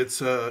 Yeah, it's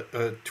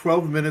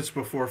 12 minutes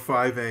before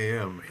 5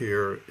 a.m.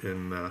 here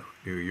in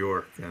New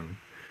York,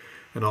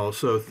 and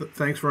also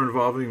thanks for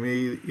involving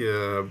me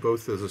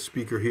both as a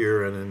speaker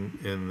here and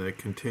in the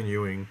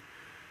continuing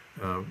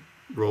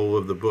role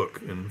of the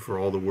book, and for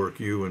all the work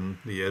you and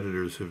the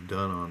editors have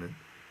done on it.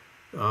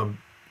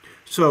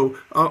 So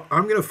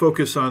I'm going to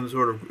focus on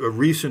sort of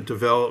recent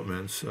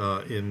developments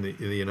in the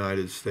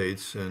United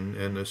States,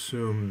 and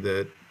assume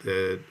that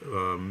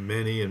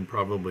many and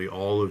probably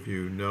all of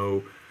you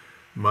know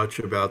much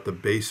about the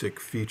basic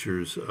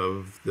features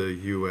of the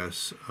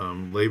U.S.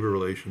 Labor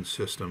relations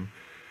system.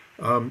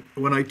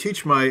 When I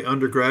teach my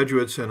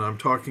undergraduates and I'm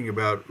talking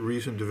about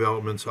recent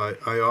developments,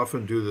 I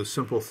often do the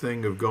simple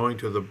thing of going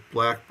to the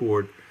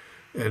blackboard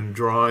and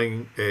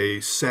drawing a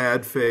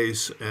sad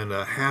face and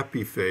a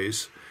happy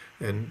face,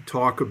 and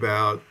talk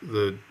about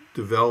the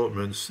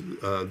developments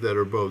that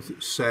are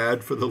both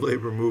sad for the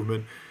labor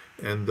movement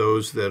and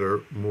those that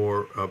are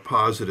more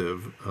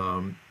positive.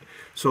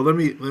 So let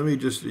me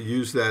just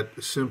use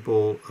that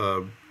simple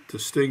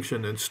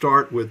distinction and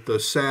start with the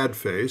sad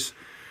face,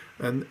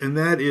 and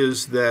that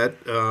is that,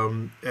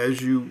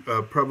 as you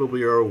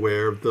probably are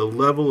aware, the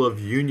level of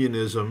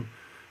unionism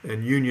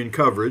and union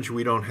coverage,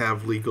 we don't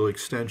have legal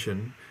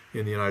extension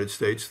in the United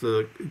States.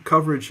 The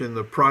coverage in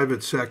the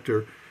private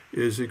sector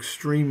is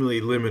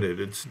extremely limited.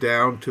 It's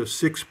down to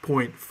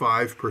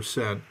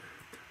 6.5%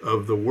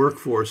 of the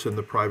workforce in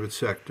the private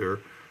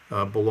sector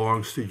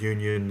belongs to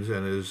unions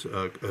and is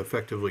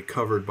effectively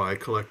covered by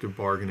collective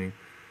bargaining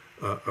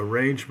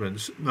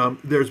arrangements.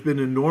 There's been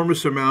an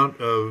enormous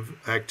amount of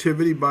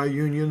activity by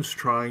unions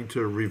trying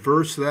to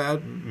reverse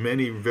that,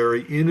 many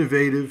very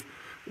innovative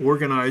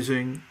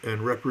organizing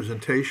and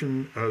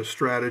representation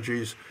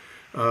strategies,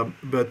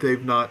 but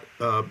they've not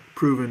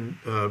proven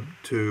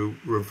to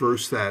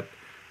reverse that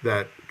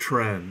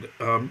trend.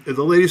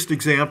 The latest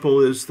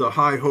example is the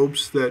high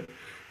hopes that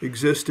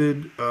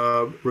existed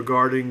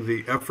regarding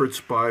the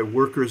efforts by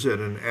workers at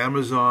an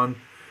Amazon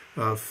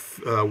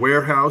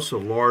warehouse, a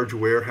large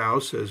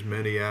warehouse, as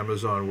many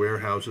Amazon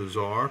warehouses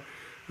are,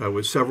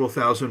 with several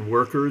thousand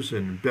workers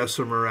in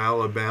Bessemer,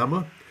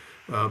 Alabama.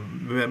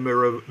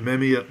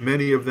 Many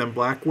of them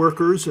black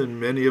workers, and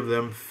many of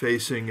them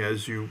facing,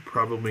 as you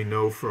probably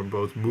know from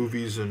both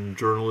movies and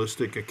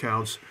journalistic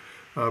accounts,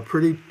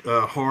 pretty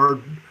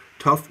hard,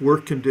 tough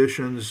work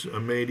conditions,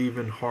 made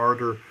even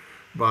harder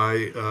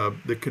by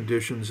the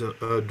conditions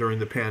during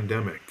the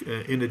pandemic.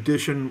 In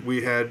addition,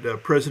 we had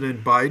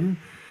President Biden,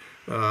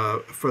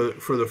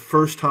 for the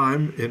first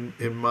time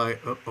in my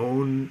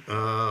own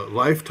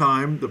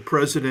lifetime, the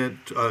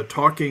president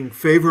talking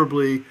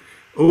favorably,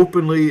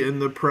 openly in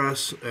the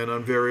press and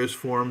on various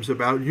forums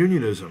about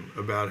unionism,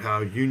 about how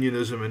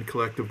unionism and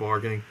collective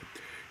bargaining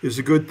is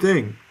a good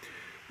thing.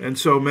 And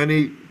so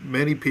many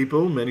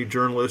people, many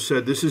journalists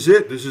said, this is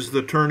it. This is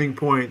the turning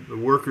point. The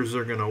workers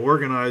are going to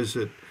organize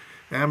at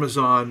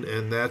Amazon,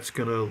 and that's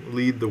going to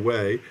lead the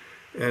way.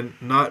 And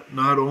not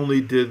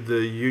only did the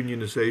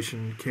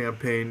unionization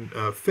campaign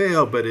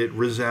fail, but it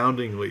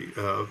resoundingly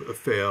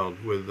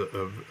failed with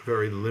a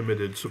very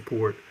limited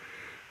support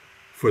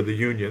for the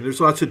union.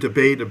 There's lots of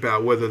debate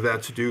about whether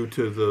that's due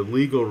to the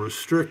legal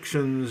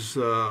restrictions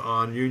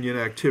on union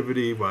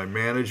activity, by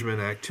management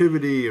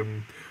activity,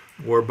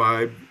 or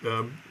by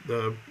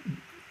the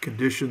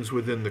conditions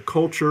within the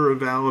culture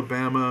of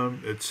Alabama,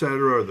 et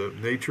cetera, or the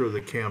nature of the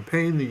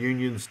campaign the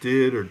unions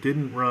did or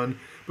didn't run.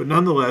 But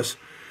nonetheless,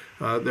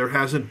 there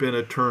hasn't been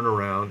a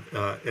turnaround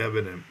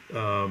evident.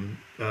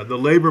 The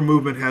labor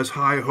movement has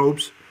high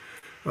hopes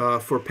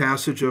for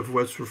passage of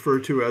what's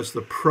referred to as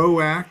the PRO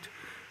Act,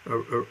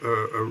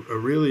 a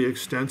really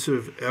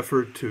extensive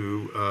effort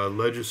to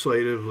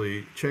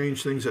legislatively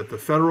change things at the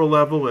federal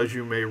level. As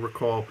you may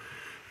recall,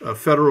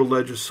 federal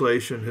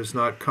legislation has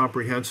not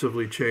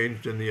comprehensively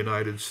changed in the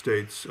United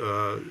States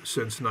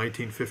since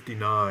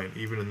 1959,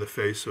 even in the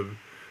face of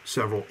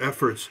several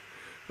efforts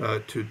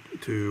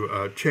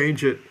to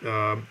change it.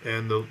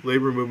 And the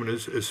labor movement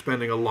is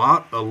spending a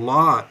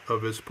lot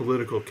of its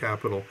political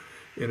capital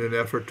in an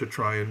effort to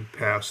try and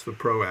pass the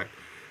PRO Act.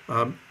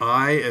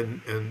 I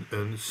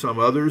and some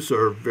others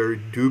are very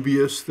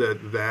dubious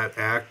that that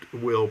act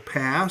will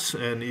pass,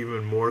 and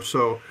even more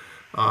so,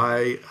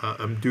 I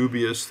am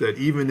dubious that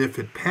even if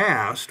it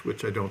passed,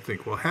 which I don't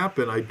think will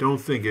happen, I don't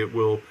think it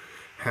will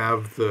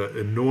have the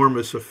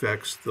enormous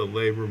effects the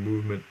labor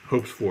movement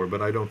hopes for,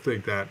 but I don't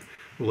think that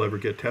will ever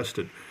get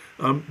tested.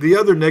 The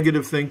other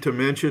negative thing to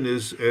mention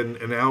is,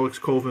 and Alex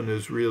Colvin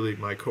is really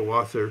my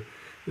co-author,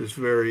 is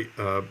very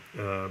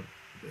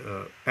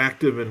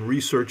active in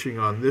researching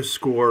on this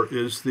score,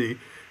 is the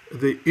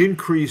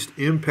increased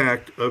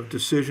impact of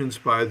decisions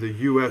by the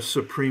U.S.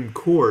 Supreme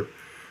Court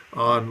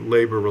on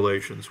labor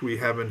relations. We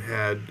haven't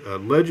had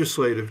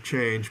legislative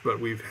change, but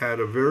we've had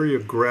a very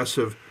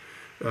aggressive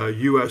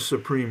U.S.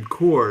 Supreme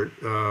Court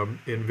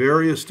in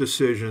various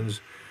decisions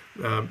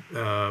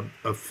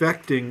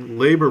affecting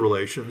labor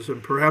relations.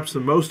 And perhaps the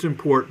most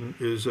important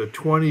is a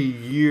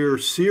 20-year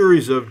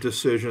series of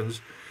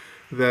decisions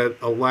that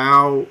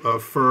allow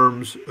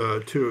firms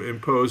to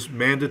impose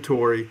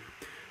mandatory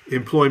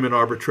employment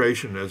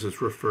arbitration, as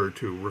it's referred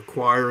to,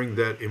 requiring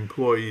that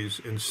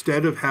employees,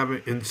 instead of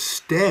having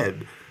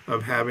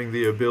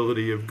the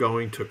ability of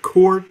going to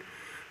court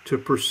to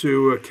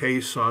pursue a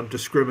case on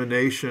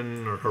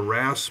discrimination or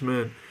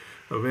harassment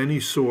of any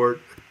sort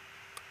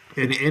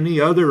and any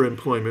other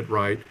employment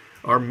right,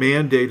 are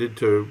mandated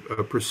to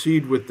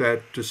proceed with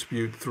that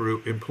dispute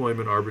through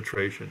employment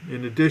arbitration.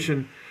 In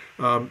addition,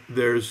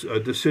 there's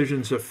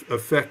decisions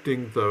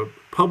affecting the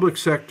public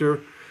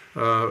sector,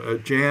 a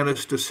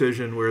Janus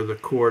decision where the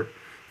court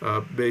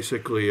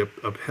basically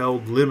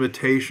upheld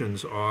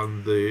limitations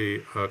on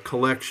the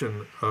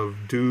collection of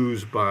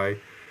dues by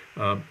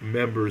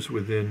members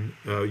within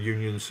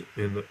unions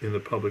in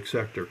the public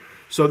sector.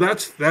 So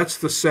that's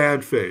the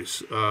sad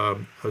face: a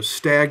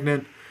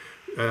stagnant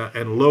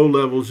and low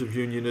levels of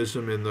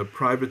unionism in the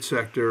private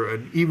sector,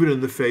 and even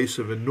in the face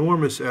of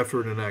enormous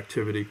effort and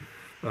activity,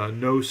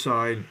 no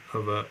sign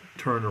of a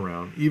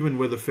turnaround, even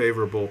with a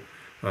favorable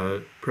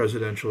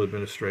presidential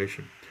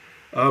administration.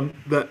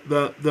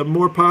 The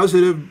more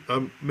positive,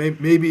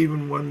 maybe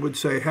even one would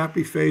say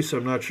happy face,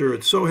 I'm not sure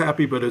it's so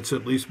happy, but it's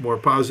at least more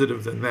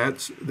positive than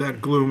that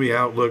gloomy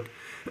outlook,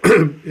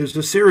 is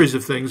a series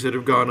of things that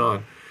have gone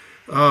on.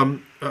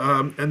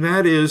 And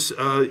that is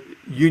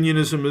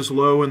unionism is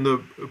low in the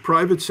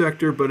private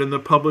sector, but in the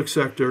public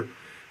sector,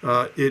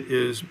 it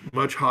is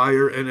much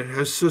higher, and it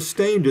has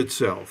sustained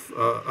itself.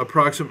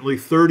 Approximately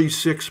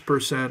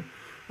 36%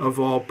 of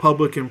all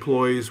public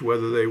employees,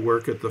 whether they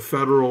work at the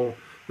federal,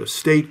 the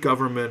state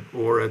government,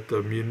 or at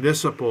the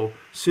municipal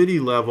city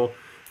level,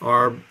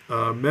 are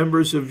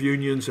members of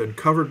unions and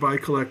covered by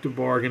collective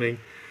bargaining.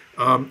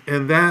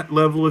 And that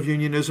level of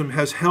unionism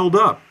has held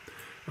up.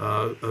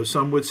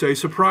 Some would say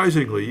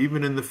surprisingly,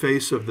 even in the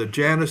face of the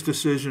Janus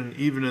decision,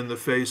 even in the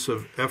face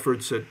of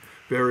efforts at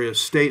various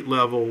state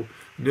level,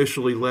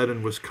 initially led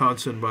in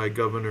Wisconsin by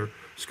Governor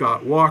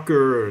Scott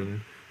Walker,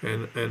 and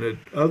at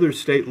other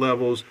state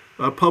levels,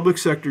 public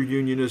sector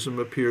unionism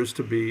appears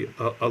to be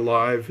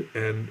alive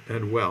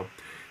and well.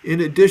 In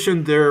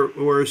addition, there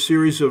were a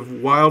series of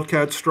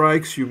wildcat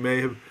strikes. You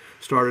may have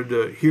started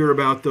to hear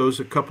about those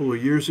a couple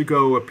of years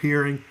ago,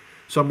 appearing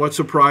somewhat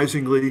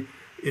surprisingly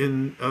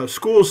in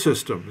school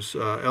systems,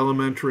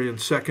 elementary and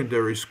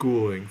secondary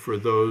schooling for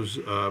those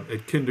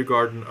at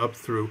kindergarten up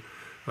through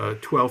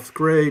 12th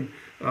grade,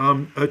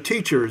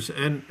 teachers.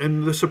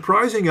 And the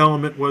surprising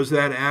element was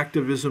that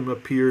activism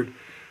appeared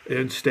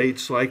in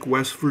states like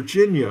West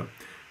Virginia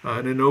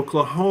and in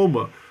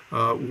Oklahoma,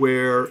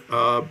 where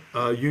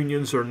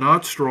unions are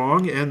not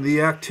strong, and the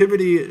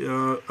activity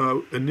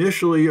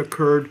initially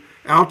occurred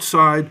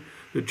outside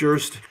the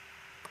jurisdiction,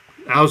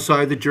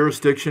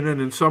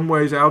 and in some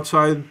ways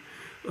outside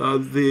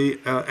the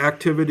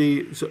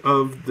activities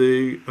of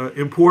the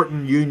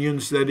important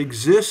unions that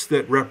exist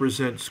that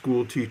represent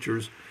school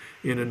teachers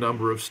in a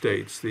number of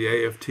states, the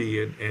AFT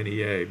and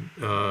NEA.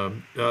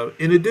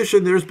 In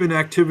addition, there's been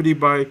activity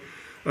by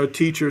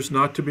teachers,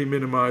 not to be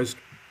minimized,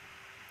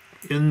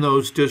 in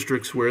those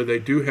districts where they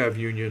do have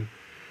union,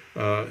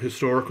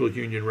 historical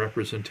union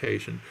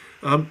representation.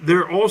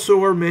 There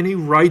also are many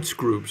rights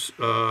groups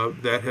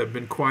that have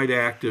been quite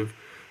active.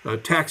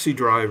 Taxi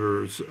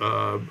drivers,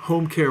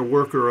 home care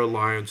worker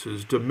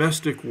alliances,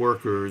 domestic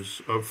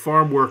workers,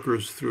 farm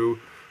workers through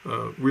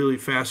a really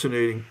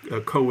fascinating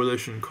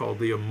coalition called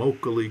the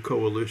Immokalee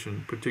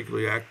Coalition,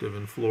 particularly active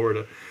in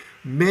Florida.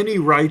 Many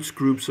rights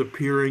groups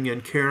appearing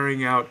and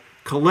carrying out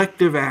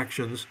collective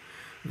actions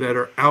that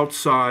are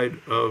outside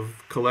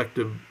of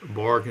collective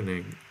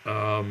bargaining.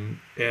 And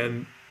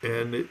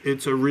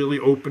it's a really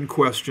open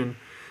question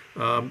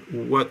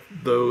what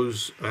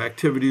those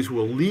activities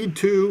will lead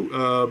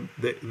to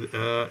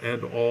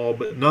and all,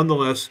 but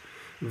nonetheless,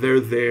 they're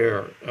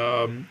there.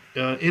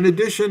 In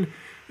addition,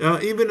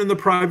 even in the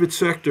private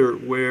sector,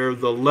 where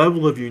the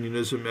level of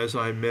unionism, as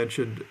I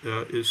mentioned,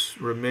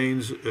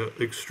 remains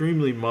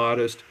extremely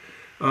modest,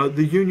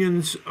 the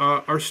unions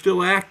are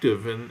still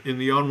active in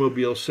the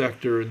automobile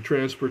sector, in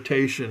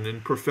transportation,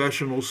 in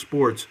professional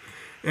sports.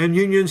 And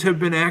unions have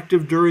been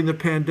active during the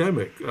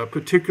pandemic,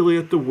 particularly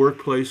at the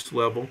workplace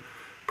level,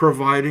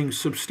 providing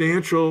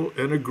substantial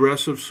and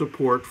aggressive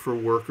support for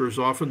workers,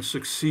 often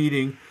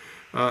succeeding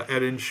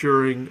at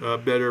ensuring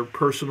better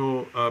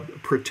personal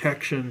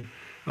protection.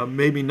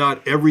 Maybe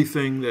not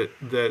everything that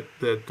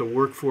the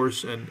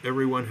workforce and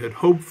everyone had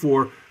hoped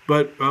for,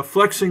 but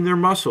flexing their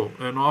muscle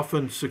and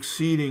often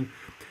succeeding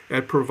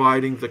at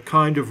providing the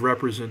kind of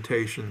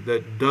representation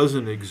that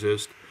doesn't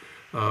exist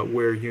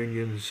where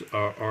unions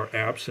are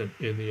absent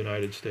in the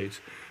United States.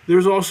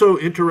 There's also,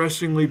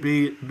 interestingly,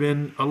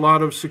 been a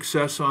lot of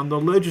success on the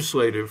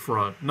legislative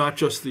front, not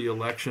just the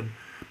election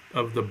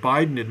of the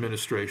Biden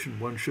administration.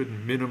 One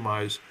shouldn't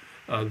minimize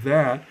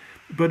that.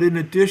 But in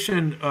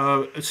addition,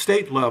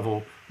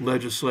 state-level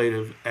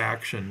legislative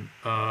action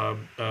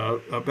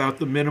about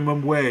the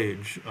minimum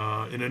wage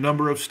in a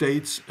number of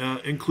states,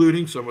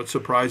 including, somewhat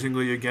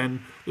surprisingly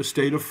again, the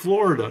state of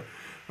Florida,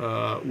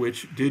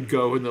 which did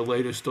go in the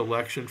latest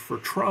election for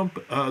Trump.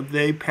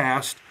 They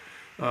passed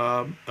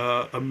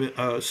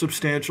a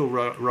substantial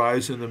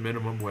rise in the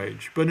minimum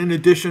wage. But in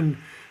addition,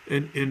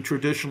 in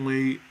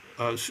traditionally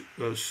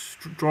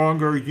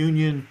stronger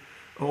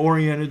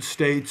union-oriented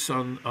states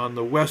on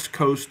the West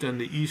Coast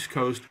and the East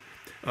Coast,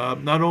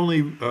 not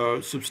only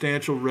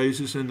substantial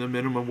raises in the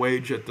minimum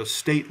wage at the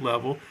state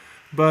level,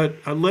 but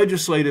a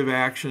legislative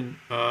action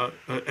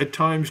at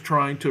times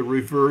trying to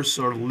reverse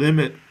or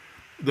limit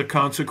the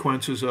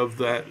consequences of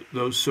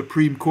those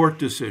Supreme Court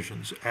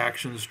decisions,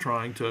 actions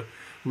trying to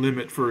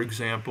limit, for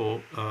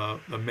example,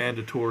 a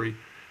mandatory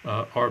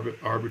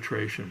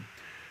arbitration.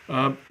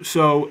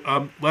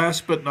 So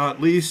last but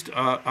not least,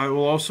 I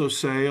will also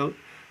say,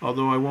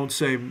 although I won't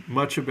say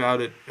much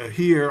about it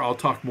here, I'll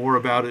talk more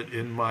about it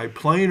in my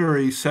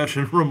plenary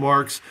session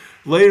remarks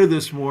later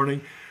this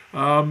morning.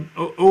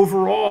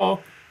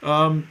 Overall,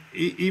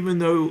 even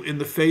though in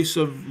the face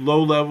of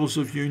low levels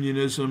of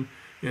unionism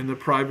in the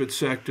private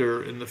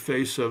sector, in the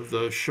face of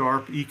the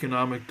sharp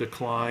economic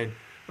decline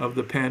of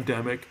the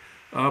pandemic,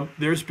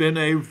 there's been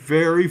a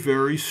very,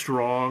 very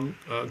strong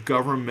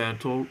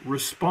governmental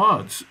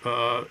response.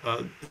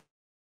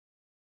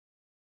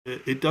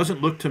 It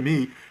doesn't look to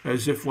me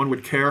as if one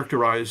would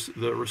characterize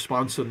the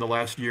response in the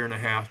last year and a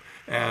half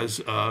as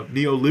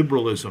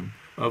neoliberalism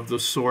of the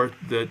sort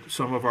that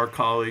some of our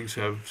colleagues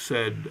have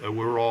said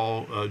we're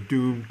all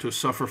doomed to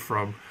suffer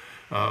from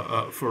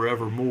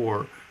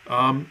forevermore.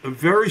 A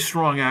very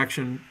strong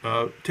action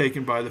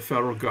taken by the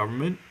federal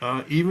government,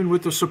 even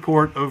with the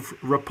support of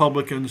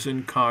Republicans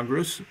in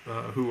Congress,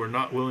 who are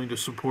not willing to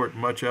support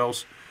much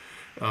else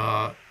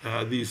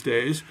these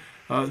days.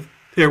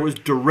 There was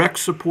direct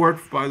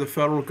support by the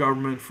federal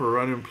government for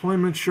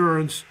unemployment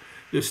insurance.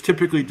 This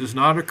typically does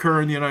not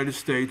occur in the United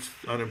States.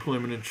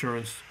 Unemployment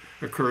insurance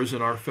occurs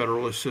in our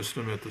federalist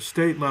system at the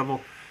state level.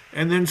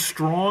 And then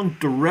strong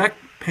direct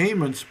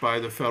payments by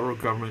the federal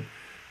government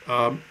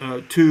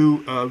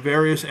to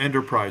various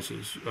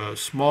enterprises,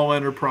 small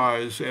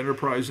enterprise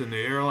in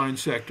the airline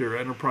sector,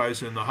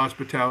 enterprise in the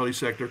hospitality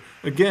sector.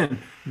 Again,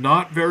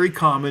 not very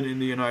common in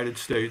the United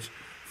States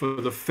for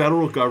the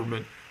federal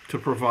government to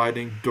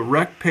providing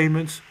direct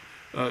payments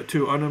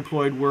to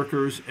unemployed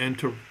workers and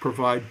to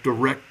provide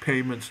direct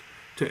payments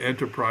to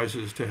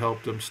enterprises to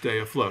help them stay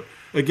afloat.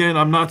 Again,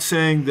 I'm not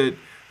saying that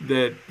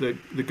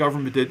the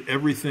government did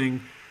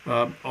everything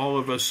all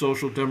of us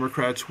social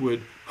democrats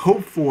would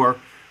hope for,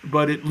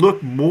 but it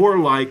looked more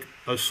like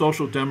a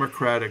social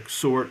democratic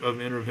sort of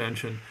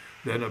intervention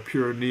than a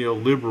pure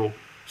neoliberal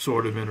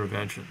sort of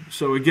intervention.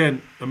 So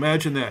again,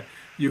 imagine that.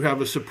 You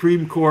have a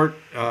Supreme Court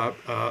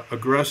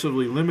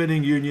aggressively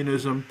limiting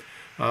unionism.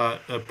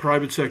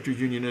 Private sector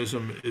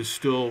unionism is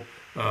still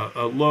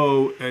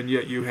low, and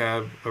yet you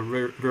have a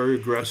very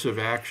aggressive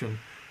action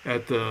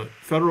at the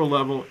federal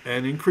level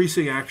and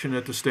increasing action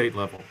at the state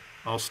level.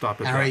 I'll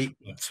stop at Harry,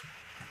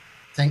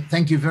 that.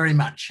 Thank you very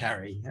much,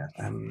 Harry.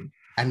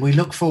 And we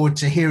look forward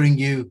to hearing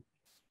you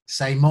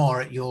say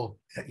more at your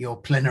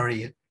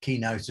plenary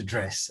keynote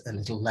address a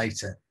little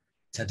later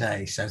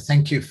today. So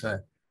thank you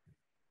for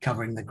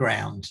covering the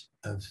ground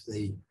of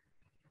the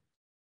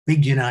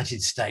big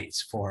United States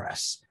for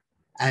us.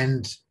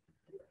 And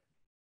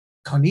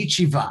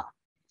konnichiwa.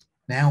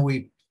 Now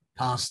we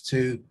pass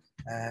to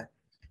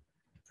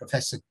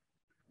Professor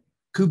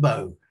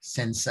Kubo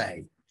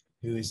Sensei,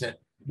 who is at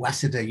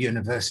Waseda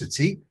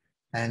University.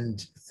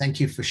 And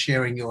thank you for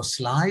sharing your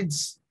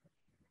slides,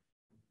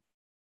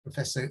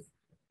 Professor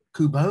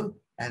Kubo,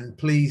 and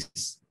please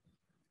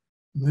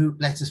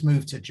let us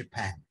move to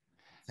Japan.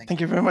 Thank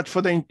you very much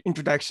for the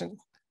introduction.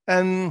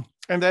 And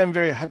and I'm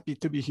very happy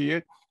to be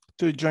here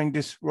to join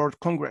this World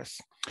Congress.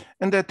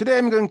 And today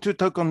I'm going to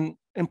talk on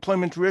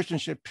employment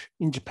relationship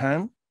in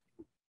Japan.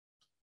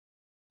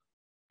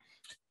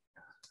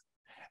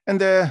 And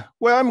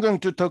well, I'm going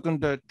to talk on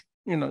the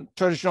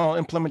traditional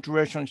employment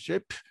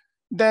relationship,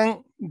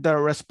 then the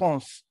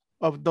response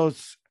of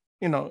those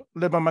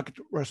labor market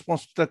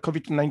response to the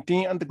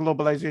COVID-19 and the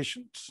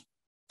globalizations.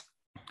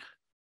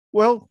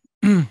 Well,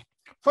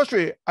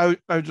 firstly, I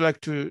would like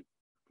to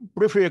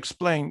briefly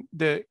explain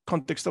the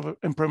context of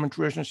employment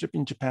relationship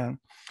in Japan.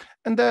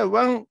 And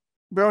one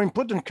very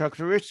important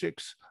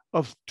characteristics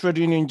of trade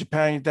union in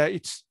Japan is that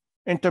it's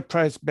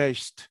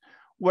enterprise-based.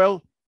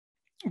 Well,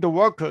 the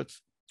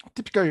workers,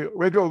 typically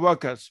regular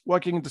workers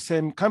working in the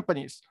same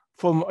companies,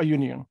 form a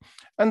union.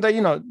 And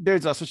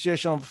there's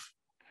association of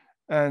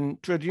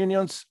trade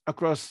unions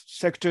across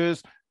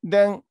sectors,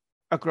 then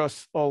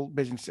across all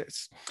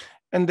businesses.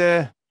 And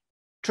the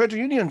trade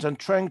unions are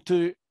trying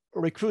to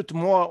recruit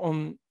more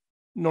on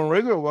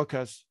non-regular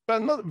workers,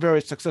 but not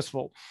very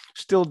successful.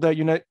 Still,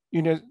 the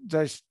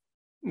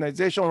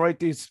unionization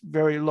rate is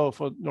very low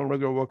for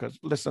non-regular workers,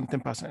 less than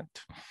 10%.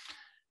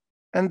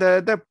 And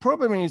the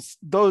problem is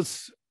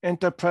those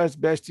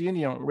enterprise-based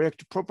unions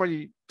react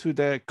properly to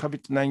the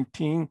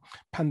COVID-19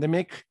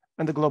 pandemic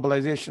and the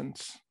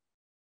globalizations.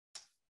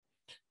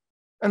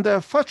 And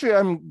firstly,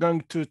 I'm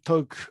going to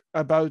talk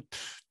about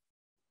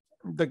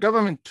the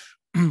government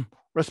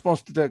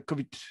response to the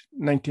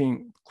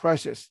COVID-19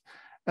 crisis.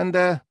 And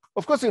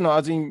of course,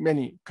 as in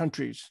many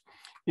countries,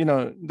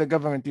 the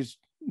government is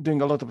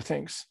doing a lot of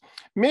things.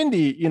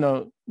 Mainly,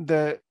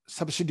 the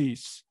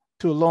subsidies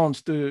to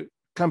loans to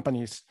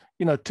companies,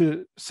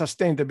 to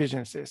sustain the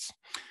businesses.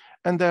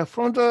 And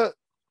from the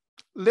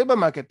labor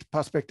market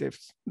perspective,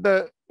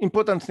 the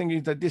important thing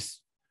is that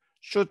this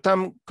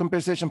short-term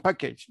compensation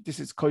package, this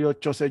is Koyo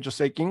Chosei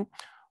Joseikin,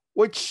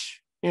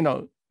 which,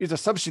 is a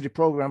subsidy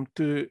program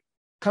to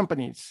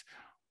companies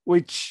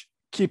which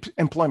keep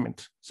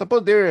employment.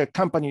 Suppose there are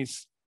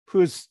companies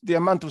whose the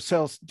amount of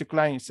sales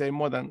decline, say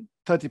more than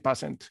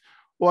 30%,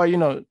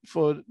 or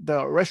for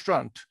the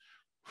restaurant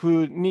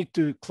who need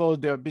to close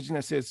their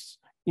businesses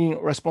in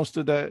response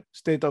to the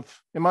state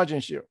of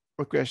emergency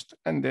request,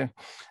 and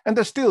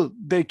still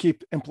they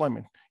keep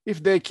employment.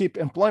 If they keep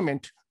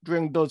employment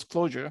during those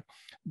closure,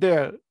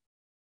 they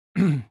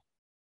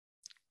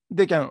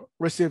can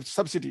receive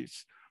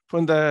subsidies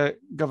from the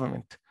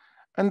government.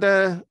 And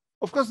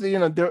of course,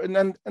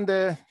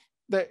 the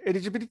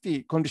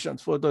eligibility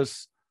conditions for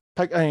those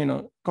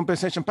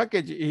compensation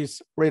package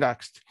is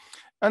relaxed.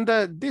 And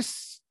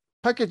this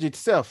package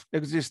itself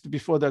exists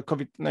before the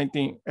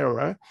COVID-19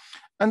 era.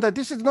 And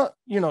this is not,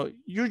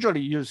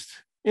 usually used,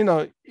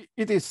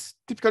 it is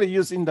typically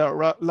used in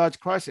the large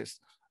crisis,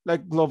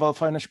 like global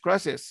financial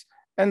crisis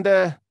and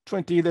the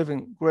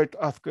 2011 Great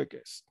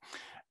Earthquakes.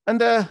 And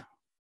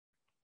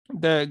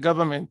the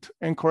government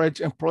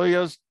encouraged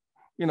employers,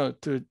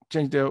 to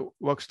change their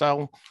work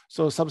style.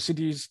 So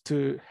subsidies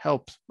to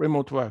help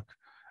remote work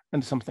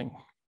and something.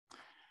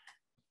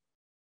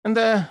 And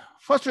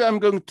firstly, I'm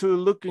going to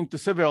look into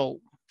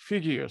several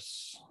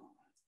figures.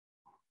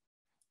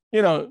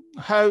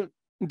 How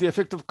the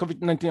effect of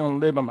COVID-19 on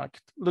labor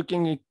market,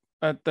 looking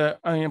at the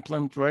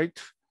unemployment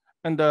rate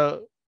and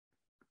the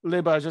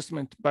labor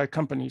adjustment by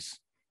companies.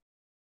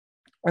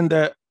 And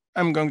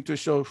I'm going to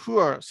show who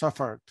are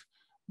suffered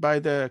by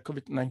the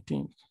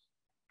COVID-19.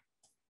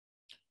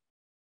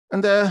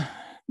 And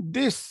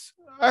this,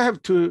 I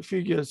have two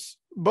figures,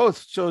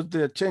 both show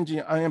the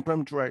changing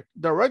unemployment rate.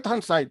 The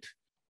right-hand side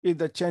is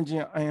the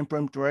changing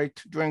unemployment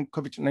rate during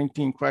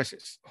COVID-19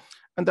 crisis.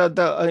 And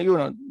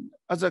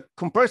as a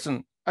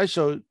comparison, I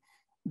showed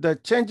the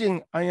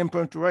changing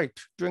unemployment rate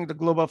during the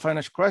global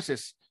financial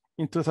crisis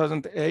in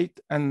 2008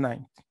 and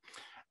 9.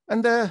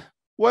 And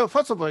well,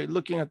 first of all,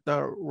 looking at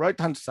the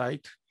right-hand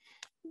side,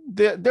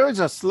 there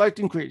is a slight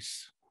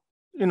increase,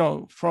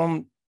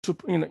 from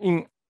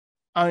in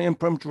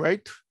unemployment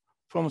rate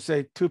from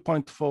say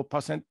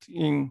 2.4%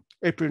 in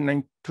April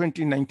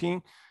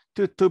 2019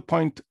 to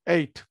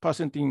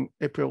 2.8% in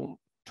April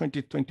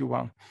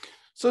 2021.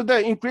 So the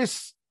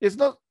increase is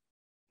does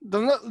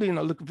not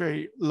look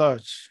very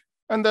large,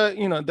 and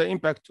the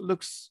impact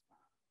looks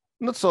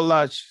not so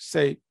large,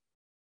 say,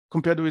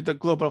 compared with the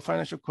global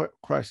financial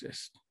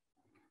crisis.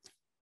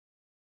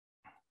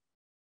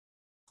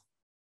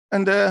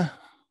 And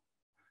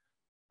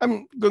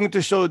I'm going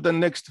to show the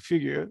next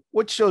figure,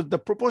 which shows the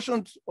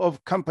proportions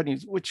of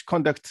companies which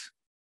conduct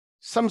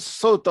some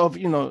sort of,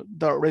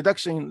 the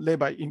reduction in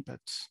labor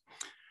inputs.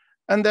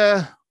 And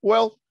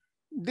well,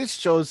 this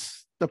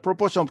shows the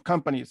proportion of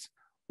companies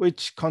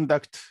which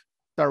conduct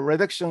the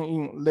reduction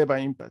in labor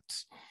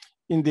inputs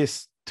in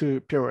this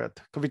two period,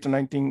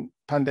 COVID-19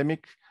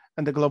 pandemic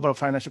and the global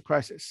financial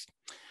crisis.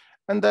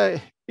 And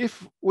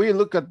if we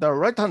look at the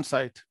right-hand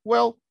side,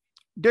 well,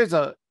 there's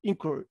an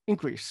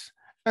increase.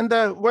 And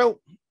well,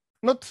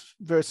 not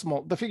very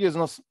small. The figure is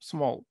not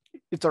small.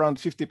 It's around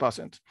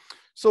 50%.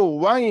 So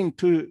 1 in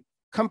 2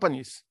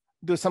 companies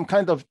do some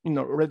kind of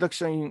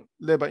reduction in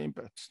labor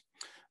inputs.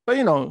 But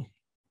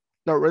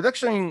the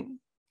reduction in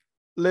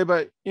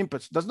labor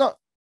inputs does not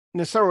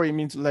necessarily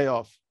mean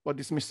layoff or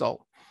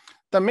dismissal.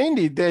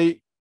 Mainly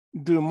they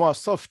do more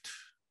soft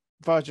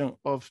version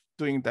of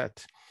doing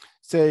that,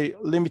 say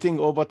limiting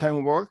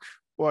overtime work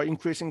or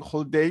increasing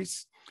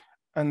holidays,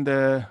 and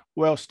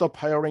well, stop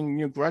hiring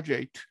new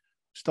graduate,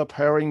 stop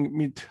hiring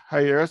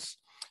mid-hires,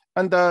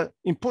 and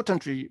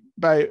importantly,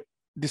 by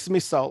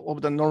dismissal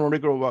of the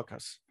non-regular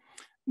workers.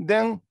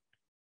 Then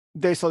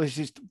they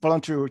solicit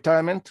voluntary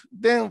retirement.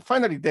 Then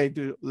finally, they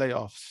do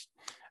layoffs.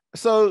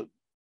 So,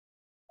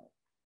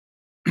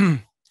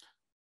 and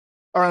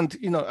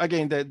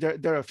again,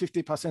 there are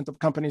 50% of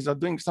companies are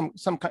doing some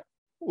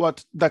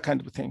that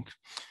kind of thing.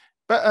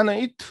 But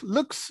it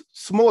looks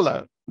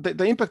smaller.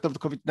 The impact of the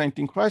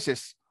COVID-19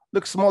 crisis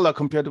looks smaller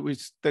compared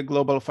with the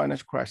global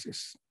financial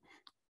crisis.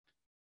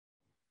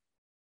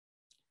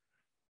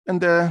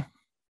 And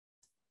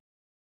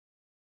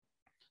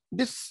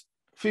this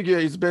figure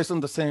is based on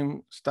the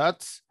same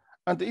stats,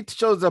 and it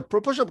shows the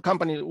proportion of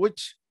companies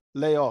which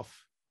lay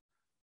off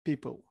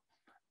people.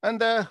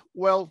 And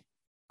well,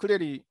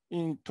 clearly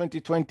in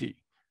 2020,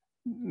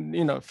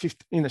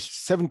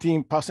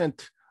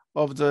 17%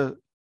 of the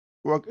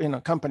work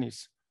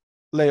companies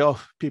lay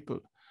off people.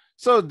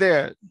 So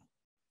they're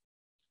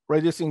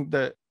reducing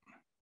the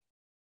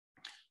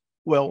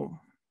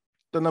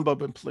number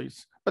of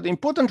employees. But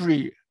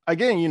importantly,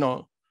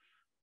 again,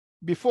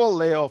 before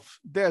layoff,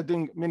 they're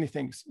doing many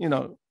things,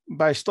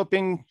 by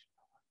stopping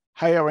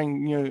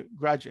hiring new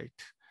graduate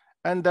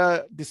and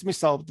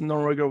dismissal of the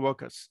non-regular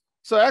workers.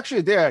 So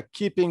actually they are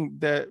keeping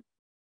the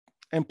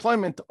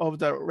employment of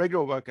the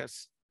regular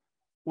workers,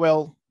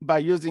 well, by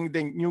using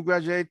the new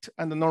graduate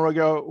and the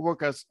non-regular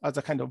workers as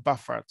a kind of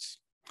buffers.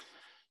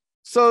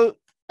 So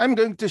I'm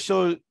going to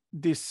show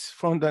this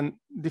from the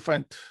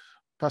different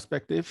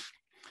perspective.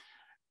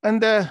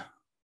 And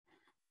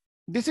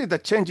this is the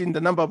change in the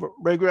number of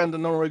regular and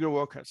non-regular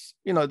workers,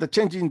 the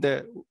change in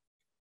the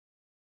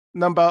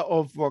number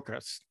of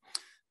workers.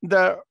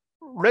 The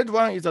red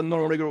one is the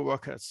non-regular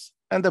workers,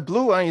 and the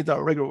blue one is the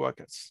regular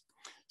workers.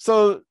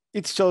 So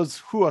it shows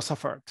who are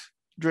suffered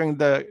during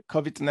the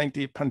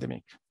COVID-19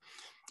 pandemic.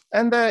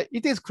 And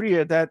it is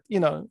clear that,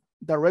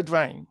 the red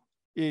line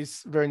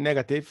is very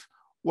negative,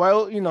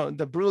 while,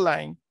 the blue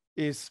line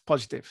is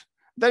positive.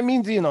 That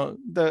means,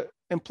 the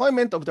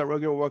employment of the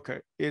regular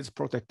worker is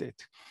protected,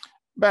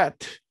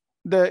 but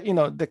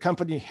the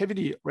company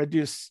heavily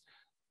reduced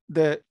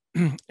the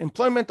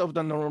employment of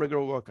the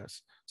non-regular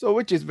workers. So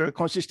which is very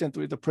consistent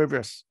with the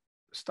previous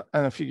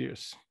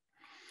figures.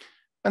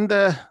 And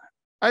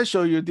I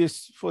show you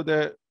this for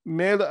the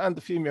male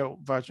and female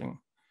version.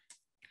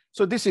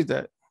 So this is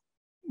the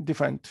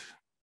different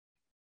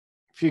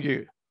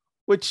figure,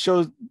 which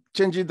shows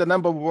changing the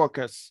number of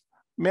workers,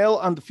 male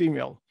and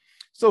female.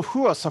 So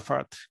who are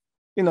suffered,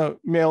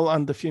 male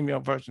and the female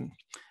version.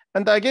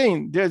 And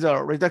again, there's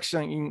a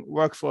reduction in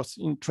workforce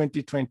in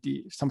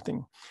 2020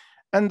 something.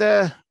 And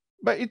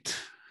but it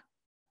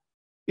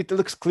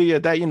looks clear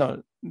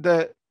that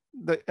the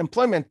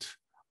employment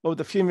of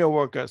the female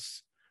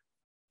workers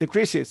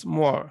decreases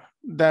more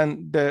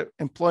than the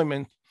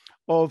employment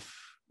of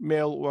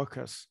male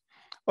workers.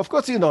 Of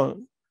course,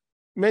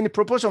 many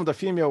proportion of the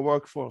female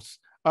workforce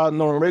are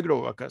non-regular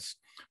workers.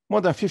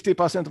 More than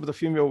 50% of the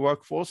female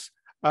workforce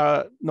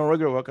are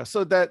non-regular workers.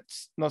 So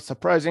that's not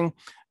surprising.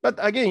 But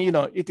again,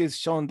 it is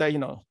shown that,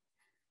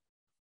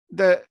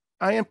 the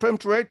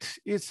unemployment rate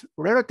is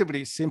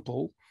relatively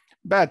simple,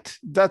 but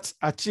that's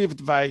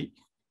achieved by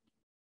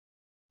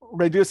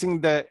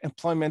reducing the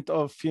employment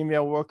of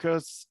female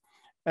workers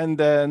and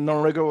the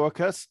non-regular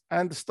workers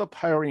and stop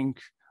hiring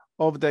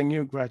of the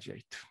new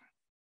graduate.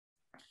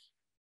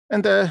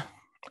 And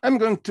I'm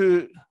going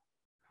to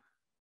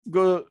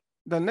go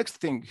the next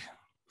thing.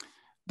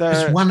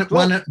 There's one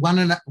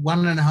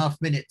and a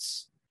half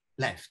minutes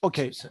left.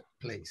 Okay. So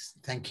please,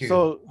 thank you.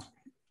 So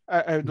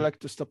I would like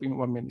to stop in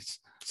 1 minute.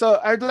 So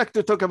I'd like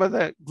to talk about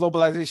the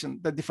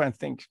globalization, the different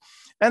thing.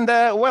 And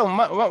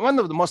one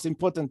of the most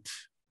important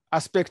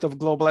aspects of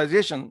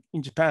globalization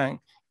in Japan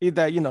is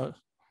that,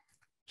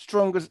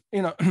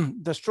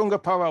 the stronger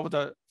power of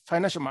the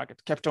financial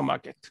market, capital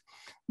market.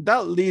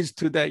 That leads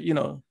to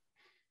the,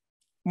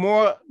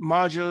 more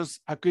mergers,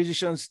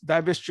 acquisitions,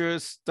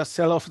 divestitures, the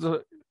sell of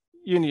the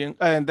union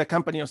and the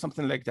company or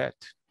something like that.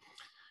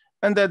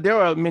 And that there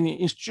are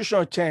many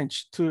institutional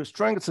change to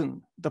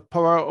strengthen the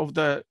power of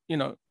the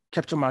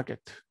capital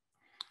market.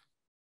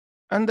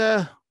 And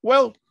there's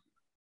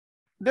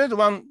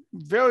one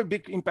very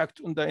big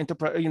impact on the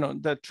enterprise,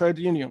 the trade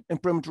union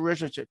employment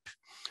relationship.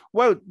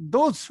 Well,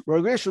 those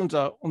regulations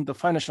are on the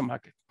financial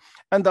market,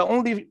 and the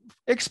only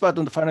expert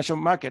on the financial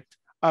market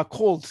are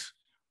called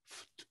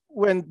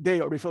when they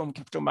reform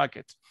capital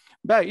market.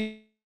 But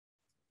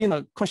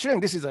considering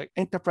this is an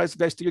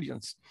enterprise-based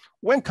unions,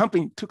 when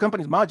two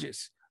companies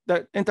merges,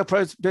 the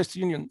enterprise-based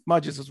union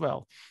merges as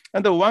well.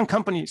 And the one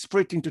company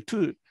split into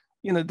two,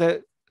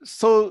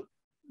 so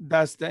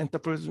does the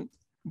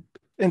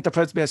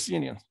enterprise-based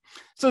union.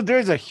 So there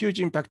is a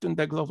huge impact on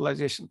the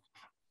globalization,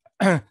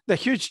 the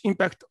huge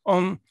impact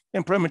on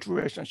employment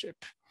relationship.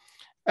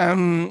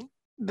 Then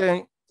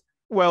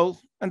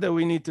well, and then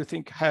we need to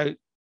think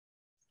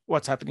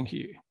what's happening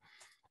here.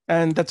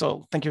 And that's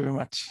all. Thank you very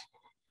much.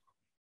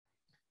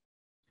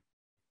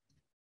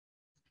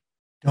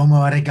 Domo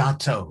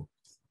arigato.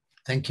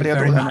 Thank you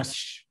very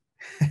much.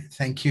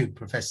 Thank you,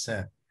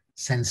 Professor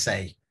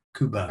Sensei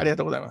Kubo.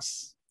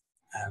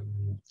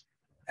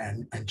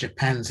 And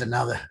Japan's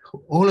another.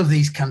 All of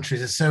these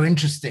countries are so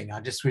interesting. I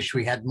just wish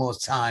we had more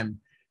time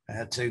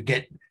to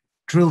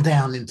drill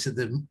down into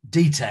the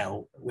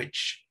detail,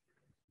 which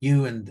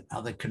you and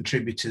other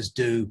contributors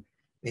do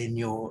in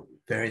your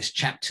various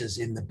chapters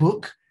in the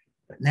book.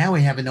 But now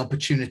we have an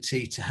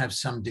opportunity to have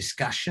some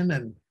discussion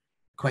and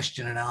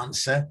question and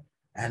answer.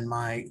 And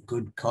my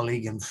good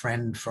colleague and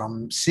friend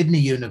from Sydney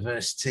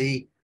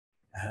University,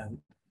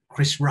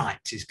 Chris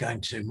Wright, is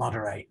going to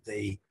moderate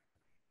the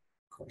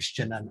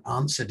question and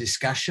answer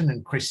discussion.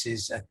 And Chris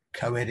is a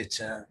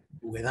co-editor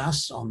with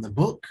us on the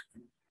book,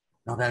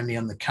 not only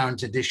on the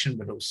current edition,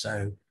 but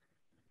also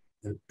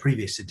the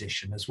previous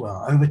edition as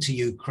well. Over to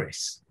you,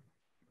 Chris.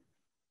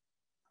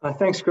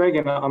 Thanks, Greg.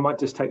 And I might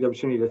just take the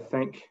opportunity to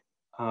thank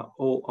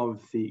all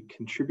of the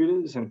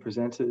contributors and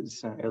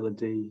presenters,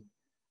 Elodie,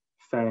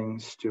 Fang,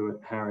 Stewart,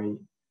 Harry,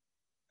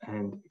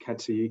 and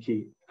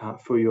Katsuyuki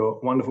for your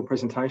wonderful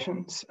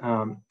presentations,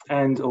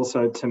 and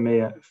also to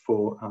Mia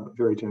for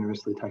very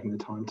generously taking the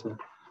time to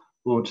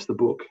launch the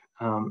book.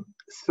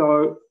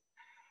 So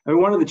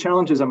one of the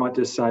challenges, I might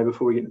just say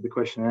before we get into the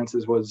question and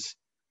answers, was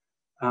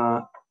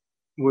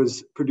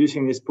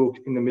producing this book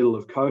in the middle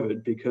of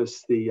COVID,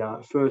 because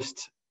the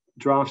first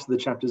drafts of the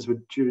chapters were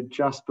due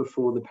just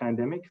before the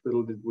pandemic.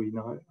 Little did we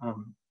know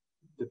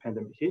the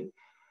pandemic hit.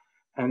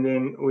 And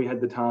then we had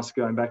the task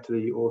going back to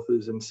the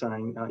authors and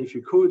saying, if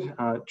you could,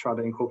 try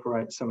to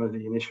incorporate some of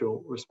the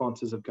initial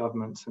responses of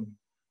governments and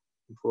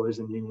employers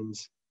and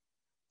unions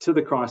to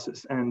the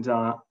crisis. And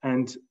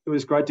it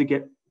was great to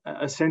get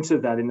a sense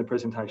of that in the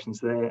presentations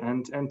there,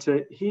 and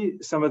to hear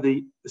some of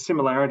the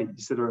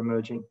similarities that are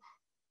emerging,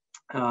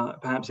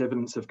 perhaps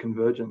evidence of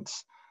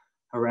convergence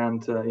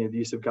around the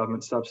use of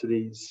government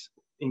subsidies,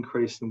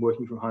 increase in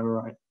working from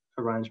home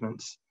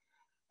arrangements,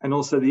 and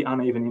also the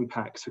uneven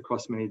impacts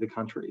across many of the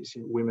countries.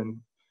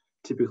 Women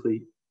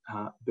typically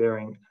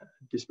bearing a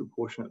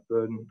disproportionate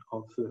burden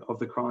of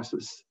the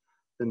crisis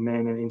than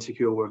men, and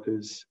insecure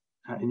workers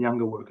and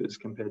younger workers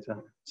compared to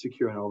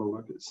secure and older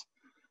workers.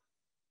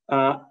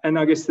 And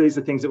I guess these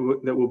are things that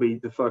will be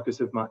the focus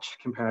of much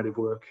comparative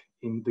work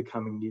in the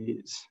coming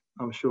years,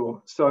 I'm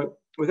sure. So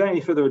without any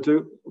further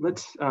ado,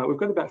 we've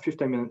got about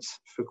 15 minutes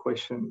for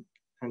question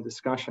and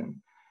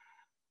discussion.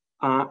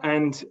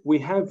 And we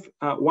have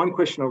one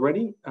question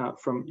already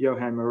from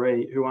Johan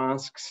Marie, who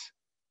asks,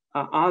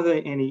 are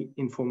there any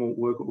informal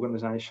work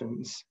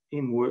organisations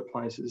in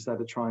workplaces that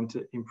are trying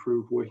to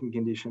improve working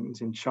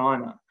conditions in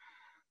China?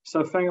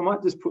 So Fang, I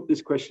might just put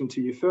this question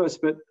to you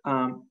first, but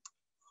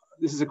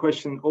this is a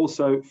question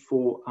also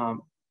for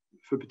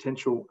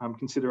potential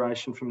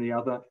consideration from the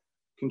other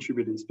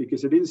contributors,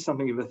 because it is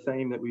something of a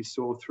theme that we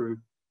saw through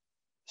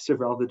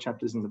several other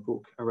chapters in the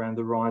book around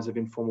the rise of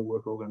informal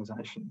work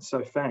organisations.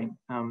 So Fang,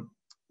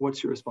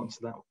 what's your response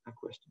to that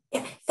question?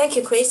 Yeah, thank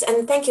you, Chris,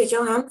 and thank you,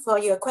 Johan, for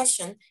your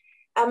question.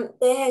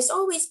 There has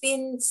always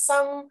been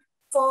some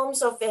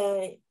forms of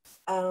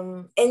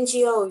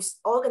NGOs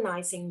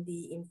organizing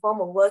the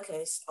informal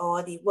workers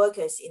or the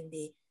workers in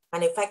the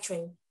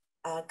manufacturing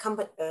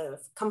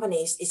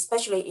companies,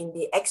 especially in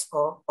the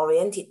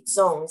export-oriented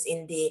zones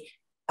in the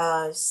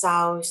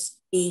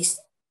southeast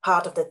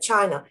part of the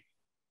China.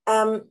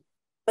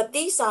 But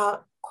these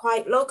are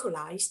quite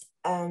localized,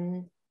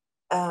 and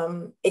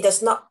it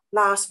does not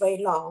last very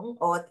long,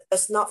 or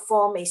does not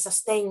form a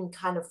sustained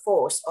kind of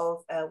force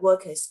of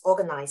workers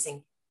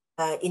organizing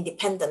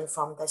independent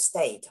from the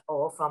state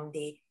or from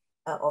the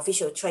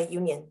official trade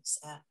unions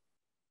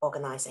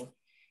organizing.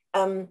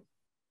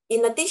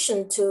 In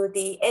addition to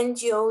the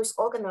NGOs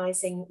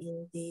organizing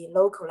in the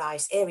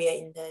localized area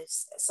in the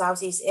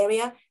southeast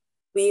area,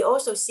 we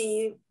also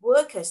see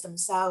workers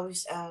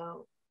themselves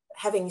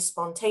having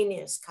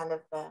spontaneous kind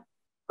of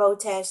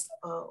protests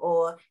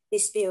or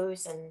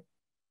disputes and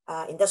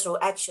industrial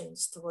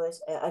actions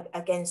towards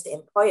against the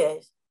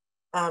employers,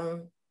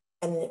 and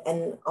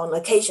on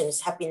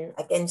occasions have been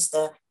against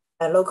the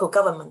local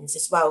governments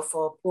as well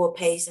for poor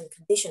pays and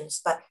conditions.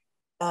 But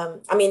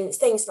I mean,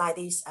 things like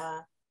these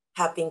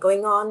have been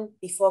going on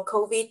before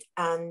COVID,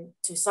 and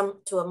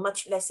to a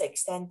much lesser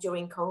extent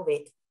during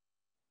COVID.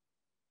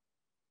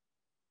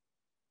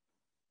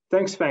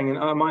 Thanks, Fang. And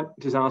I might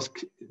just ask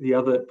the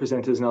other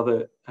presenters and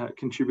other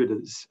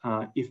contributors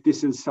if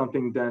this is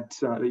something that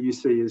you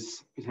see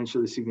as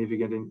potentially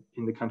significant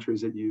in the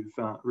countries that you've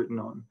written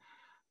on.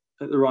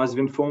 The rise of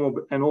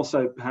informal, and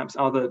also perhaps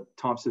other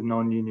types of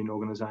non-union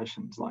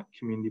organisations like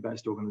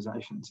community-based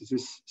organisations. Is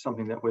this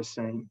something that we're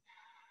seeing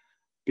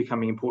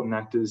becoming important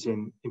actors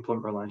in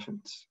employment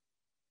relations?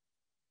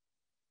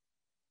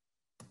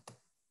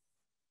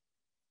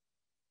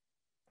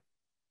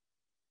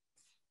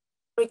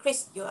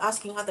 Chris, you're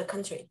asking other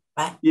countries,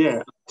 right?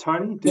 Yeah.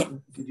 Tony,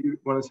 did you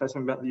want to say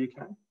something about the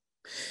UK?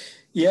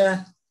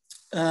 Yeah,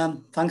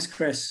 thanks,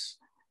 Chris.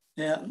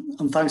 Yeah,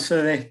 and thanks for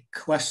the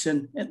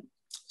question. I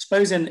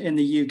suppose in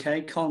the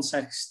UK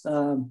context,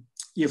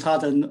 you've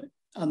had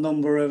a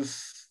number of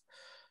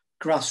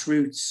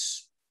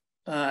grassroots,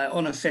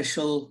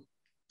 unofficial,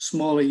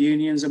 smaller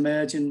unions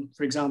emerging,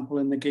 for example,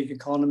 in the gig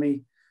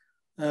economy,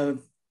 and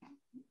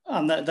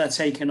they're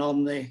taking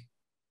on the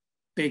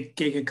big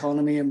gig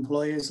economy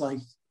employers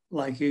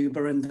like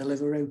Uber and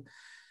Deliveroo.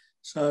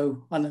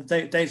 So, and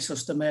they've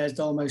just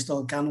emerged almost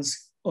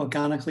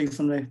organically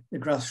from the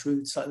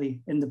grassroots, like the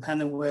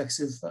independent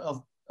workers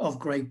of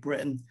Great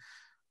Britain,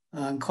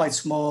 quite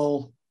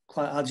small,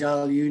 quite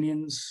agile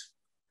unions,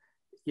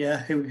 yeah,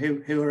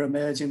 who are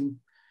emerging,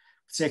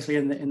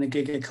 particularly in the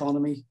gig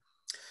economy.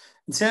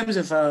 In terms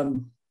of,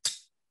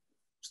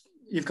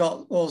 you've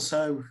got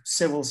also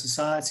civil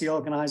society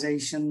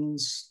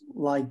organisations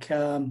like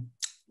the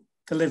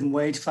Living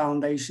Wage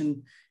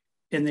Foundation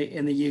in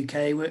the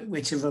UK,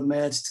 which have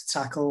emerged to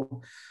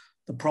tackle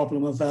the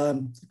problem of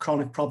the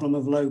chronic problem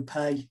of low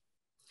pay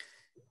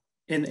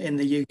in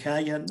the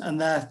UK, and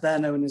they're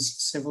known as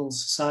civil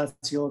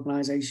society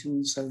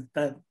organisations. So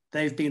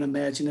they've been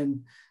emerging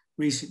in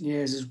recent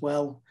years as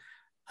well,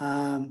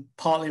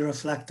 partly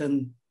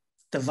reflecting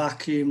the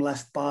vacuum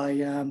left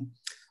by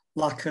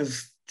lack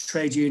of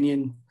trade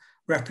union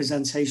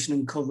representation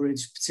and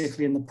coverage,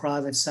 particularly in the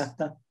private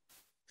sector.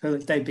 So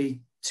they'd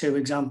be two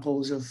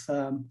examples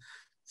of,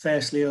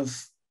 firstly,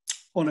 of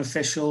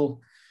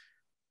unofficial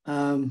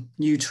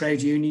new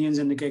trade unions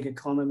in the gig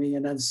economy,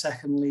 and then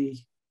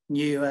secondly,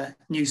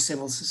 new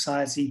civil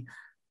society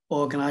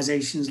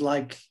organisations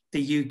like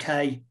the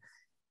UK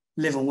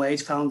Living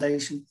Wage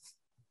Foundation.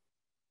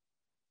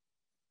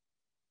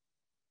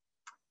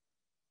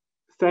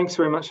 Thanks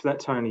very much for that,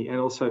 Tony, and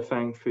also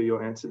Fang for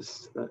your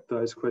answers to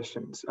those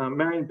questions.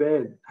 Marion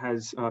Baird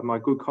has, my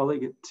good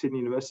colleague at Sydney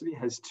University,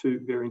 has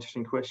two very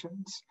interesting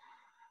questions.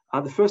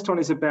 The first one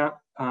is about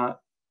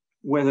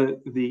whether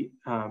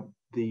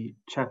the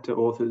chapter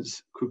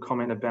authors could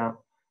comment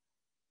about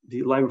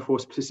the labour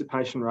force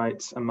participation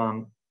rates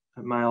among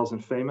males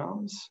and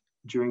females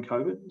during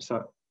COVID,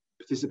 so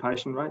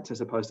participation rates as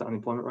opposed to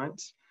unemployment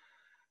rates,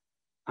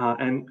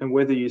 and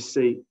whether you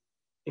see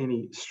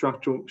any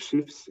structural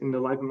shifts in the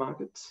labour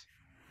markets.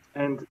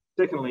 And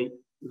secondly,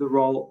 the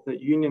role that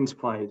unions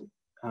played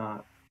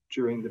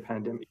during the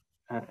pandemic,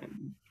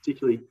 and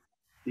particularly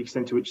the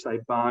extent to which they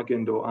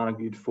bargained or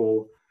argued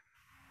for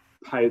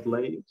paid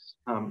leaves,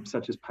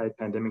 such as paid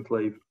pandemic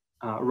leave,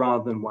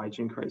 rather than wage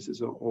increases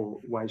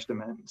or wage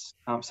demands.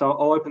 So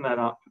I'll open that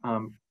up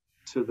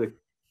to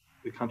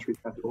the country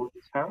chapter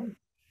authors. Harry?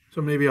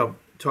 So maybe I'll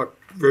talk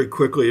very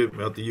quickly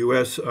about the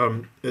U.S.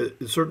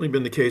 It's certainly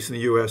been the case in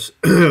the U.S.,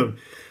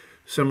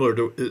 similar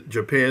to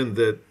Japan,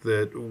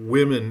 that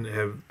women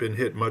have been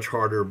hit much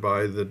harder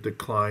by the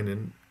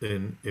decline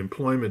in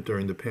employment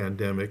during the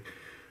pandemic.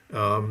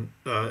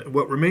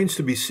 What remains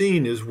to be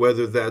seen is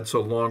whether that's a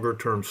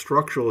longer-term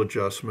structural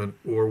adjustment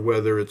or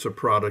whether it's a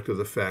product of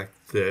the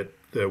fact that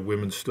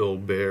women still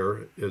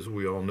bear, as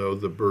we all know,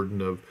 the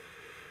burden of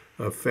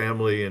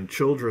family and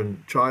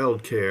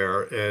child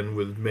care, and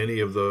with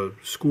many of the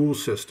school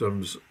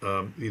systems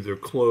either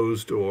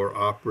closed or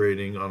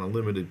operating on a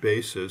limited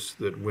basis,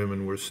 that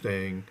women were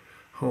staying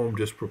home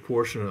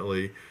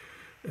disproportionately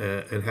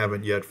and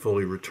haven't yet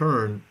fully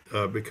returned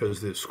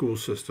because the school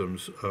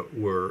systems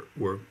were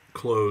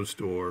closed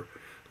or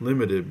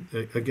limited.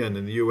 Again,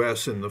 in the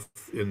U.S., in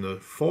the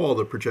fall,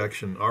 the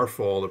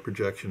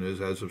projection is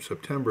as of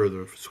September,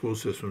 the school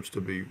systems to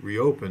be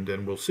reopened,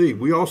 and we'll see.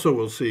 We also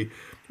will see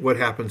what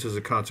happens as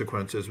a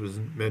consequence, as was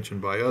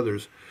mentioned by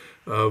others,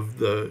 of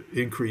the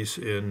increase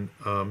in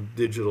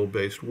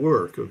digital-based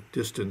work, of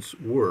distance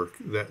work.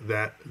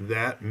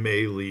 That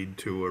may lead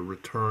to a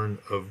return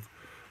of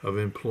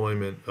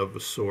employment of a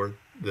sort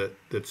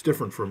that's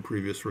different from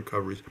previous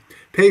recoveries.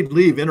 Paid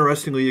leave,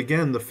 interestingly,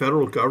 again, the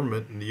federal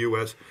government in the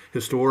U.S.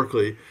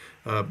 historically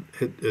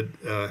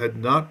had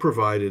not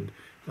provided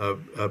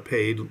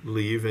paid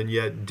leave, and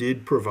yet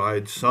did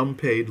provide some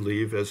paid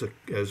leave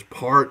as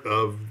part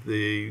of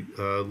the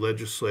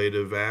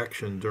legislative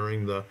action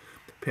during the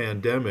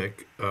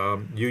pandemic.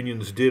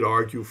 Unions did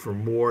argue for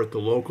more at the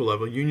local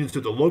level. Unions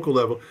at the local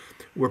level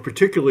were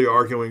particularly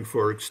arguing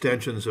for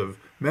extensions of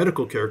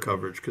medical care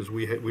coverage because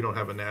we don't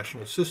have a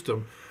national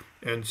system.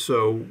 And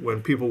so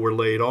when people were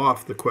laid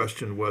off, the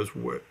question was,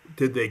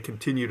 did they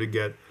continue to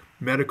get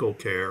medical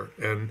care?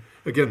 And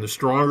again, the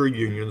stronger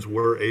unions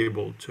were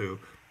able to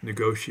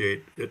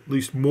negotiate at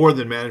least more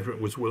than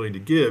management was willing to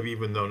give,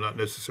 even though not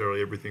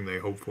necessarily everything they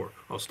hoped for.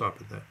 I'll stop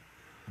at that.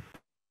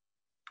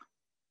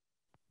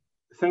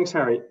 Thanks,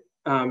 Harry.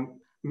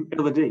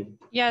 Elodie.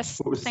 Yes,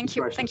 thank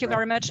you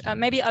very much.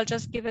 Maybe I'll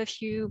just give a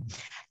few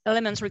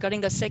elements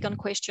regarding the second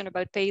question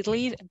about paid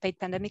leave and paid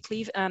pandemic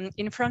leave.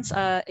 In France,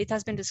 it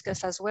has been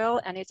discussed as well,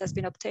 and it has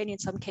been obtained in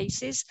some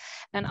cases.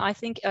 And I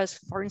think, as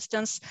for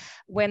instance,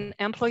 when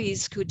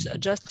employees could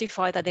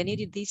justify that they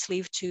needed this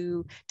leave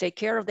to take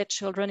care of their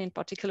children, in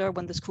particular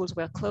when the schools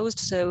were closed.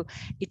 So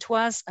it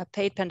was a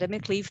paid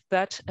pandemic leave,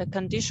 but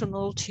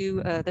conditional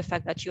to the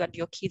fact that you had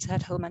your kids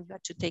at home and you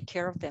had to take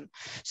care of them.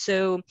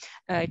 So,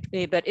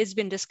 but it's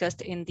been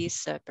discussed in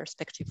this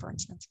perspective, for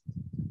instance.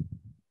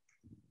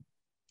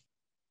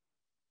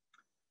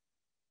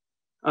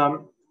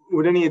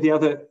 Would any of the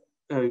other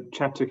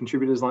chapter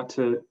contributors like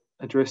to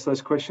address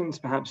those questions?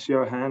 Perhaps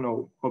Johan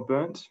or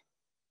Bernd?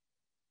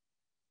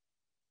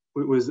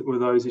 Were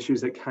those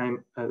issues that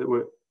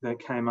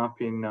came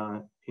up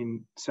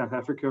in South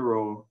Africa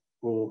or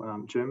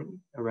Germany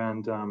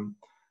around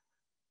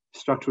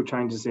structural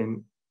changes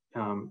in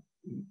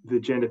the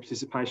gender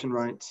participation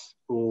rates,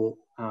 or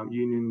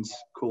unions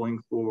calling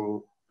for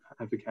or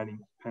advocating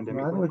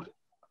pandemic?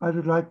 I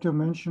would like to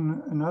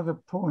mention another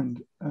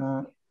point,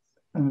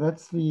 and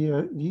that's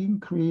the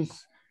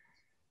increase,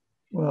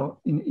 well,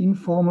 in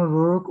informal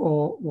work,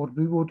 or what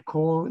we would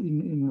call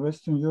in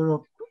Western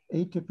Europe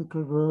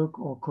atypical work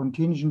or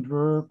contingent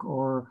work,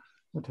 or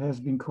what has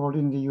been called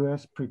in the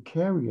US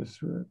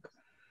precarious work.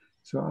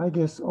 So I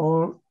guess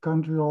all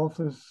country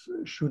authors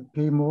should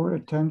pay more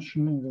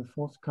attention in the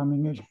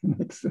forthcoming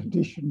next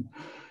edition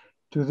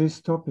to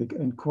this topic.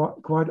 And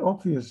quite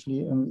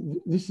obviously,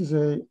 and this is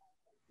a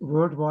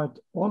worldwide,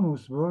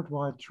 almost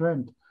worldwide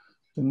trend,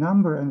 the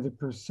number and the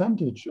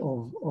percentage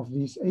of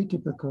these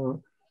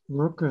atypical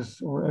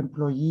workers or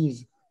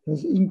employees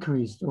has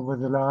increased over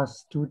the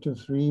last 2 to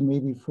 3,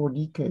 maybe 4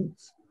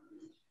 decades.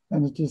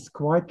 And it is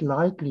quite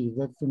likely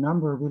that the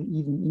number will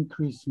even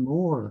increase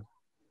more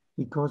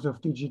because of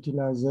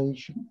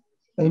digitalization,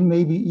 and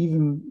maybe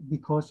even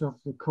because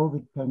of the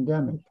COVID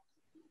pandemic.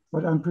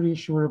 But I'm pretty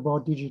sure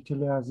about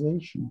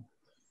digitalization.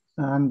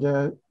 And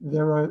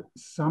there are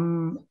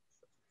some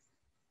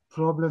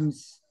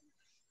problems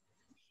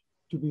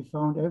to be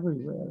found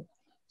everywhere.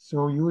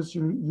 So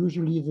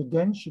usually the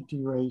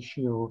density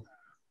ratio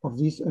of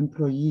these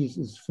employees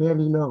is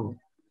fairly low.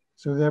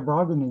 So their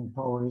bargaining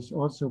power is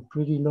also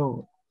pretty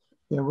low.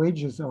 Their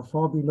wages are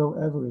far below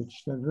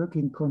average. Their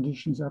working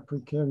conditions are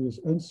precarious,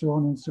 and so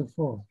on and so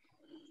forth.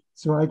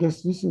 So I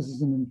guess this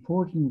is an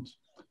important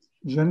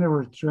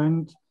general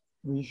trend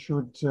we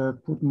should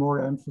put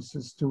more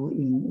emphasis to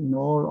in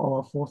all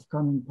our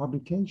forthcoming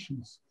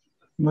publications,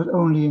 not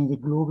only in the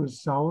global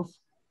south,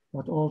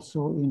 but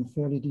also in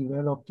fairly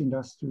developed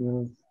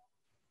industrial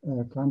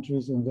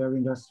countries and their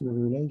industrial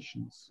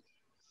relations.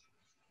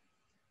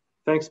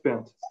 Thanks,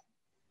 Bernd.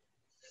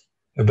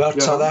 About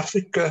Johan? South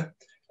Africa,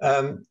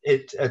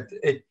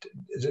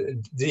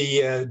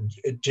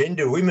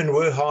 gender women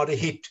were harder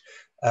hit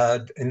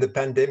in the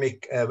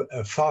pandemic.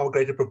 A far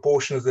greater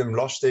proportion of them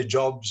lost their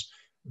jobs,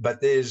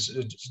 but there's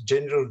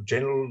general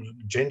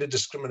gender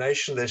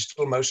discrimination. They're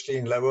still mostly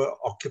in lower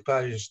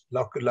occupiers,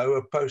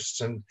 lower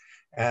posts, and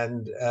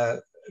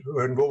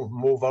were in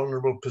more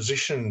vulnerable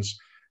positions.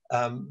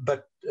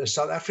 But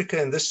South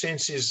Africa in this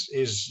sense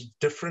is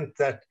different,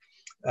 that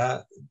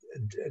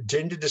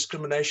gender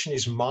discrimination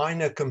is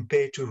minor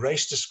compared to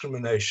race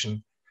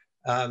discrimination.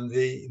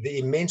 The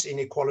immense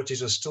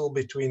inequalities are still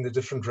between the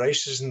different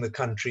races in the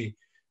country.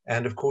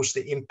 And of course,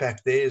 the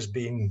impact there has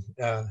been,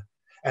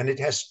 and it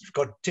has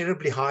got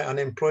terribly high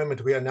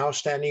unemployment. We are now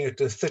standing at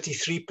a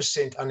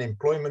 33%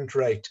 unemployment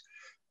rate.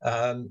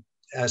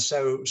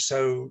 So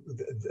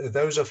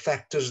those are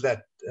factors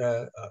that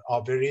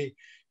are very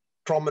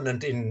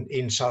prominent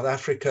in South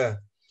Africa.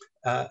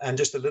 And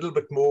just a little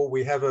bit more,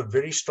 we have a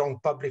very strong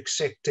public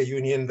sector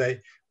union.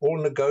 They all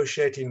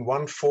negotiate in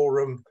one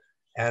forum,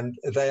 and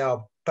they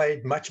are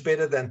paid much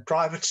better than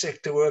private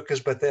sector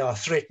workers, but they are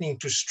threatening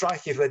to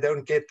strike if they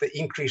don't get the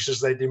increases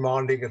they're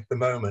demanding at the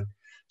moment.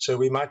 So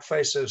we might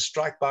face a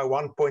strike by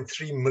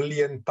 1.3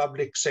 million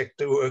public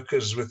sector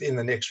workers within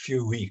the next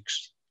few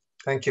weeks.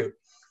 Thank you.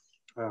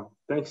 Wow,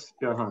 thanks,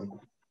 Johan.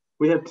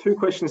 We have 2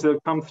 questions that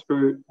have come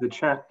through the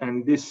chat,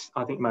 and this,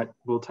 I think, mate,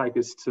 will take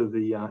us to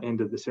the end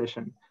of the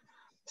session.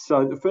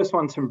 So the first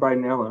one's from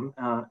Braden Ellum,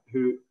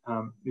 who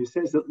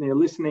says that,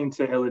 listening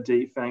to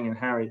Elodie, Fang and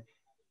Harry,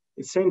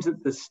 it seems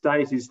that the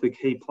state is the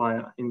key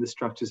player in the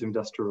structures of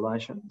industrial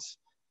relations.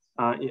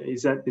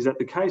 Is that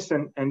the case?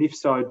 And if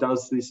so,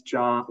 does this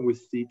jar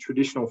with the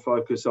traditional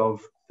focus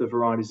of the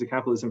varieties of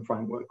capitalism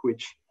framework,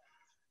 which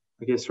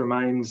I guess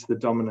remains the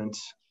dominant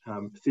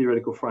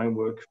theoretical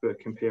framework for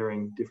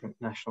comparing different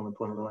national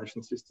employment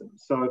relations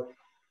systems? So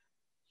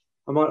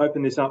I might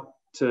open this up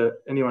to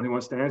anyone who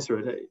wants to answer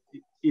it.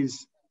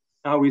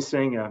 Are we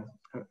seeing a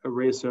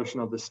reassertion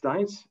of the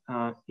state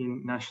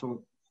in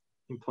national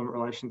employment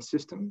relations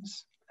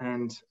systems?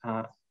 And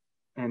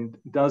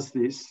does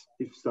this,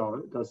 if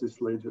so,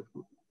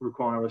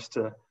 require us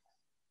to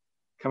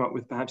come up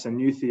with perhaps a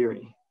new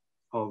theory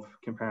of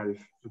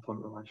comparative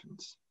employment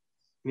relations?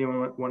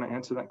 Anyone want to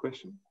answer that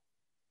question?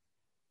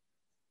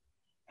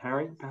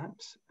 Harry,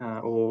 perhaps,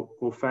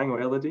 or Fang or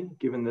Elodie,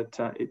 given that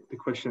the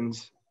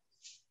questions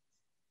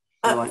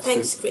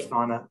Thanks, Chris.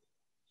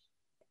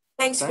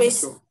 Thanks, Fang,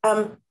 Chris. sure.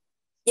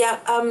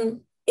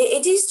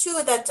 It is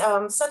true that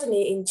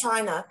certainly in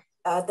China,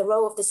 the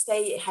role of the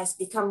state has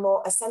become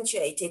more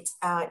accentuated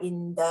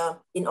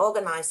in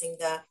organizing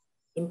the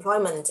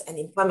employment and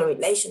employment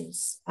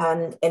relations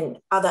and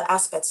other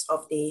aspects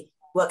of the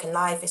work and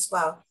life as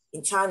well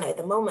in China at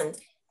the moment.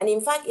 And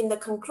in fact, in the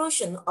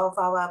conclusion of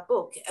our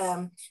book,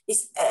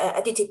 this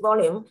edited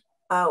volume,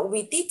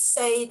 we did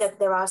say that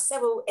there are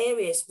several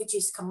areas which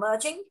is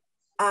converging.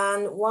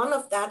 And one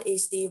of that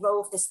is the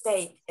role of the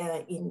state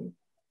in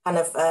kind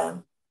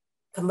of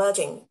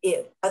converging.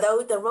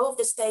 Although the role of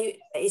the state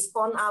is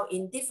borne out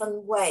in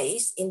different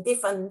ways in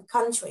different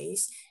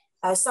countries,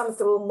 some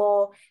through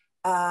more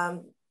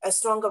a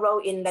stronger role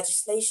in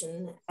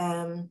legislation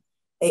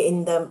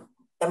in the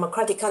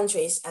democratic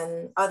countries,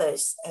 and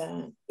others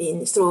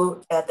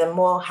through the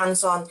more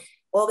hands-on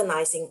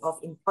organizing of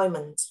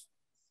employment.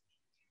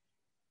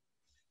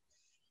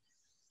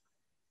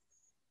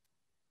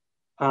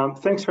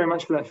 Thanks very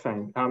much for that,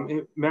 Fang.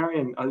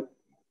 Marion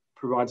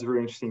provides a very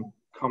interesting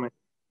comment,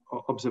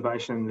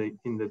 observation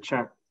in the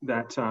chat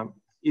that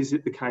is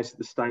it the case that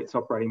the state's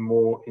operating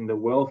more in the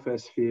welfare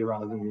sphere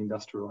rather than the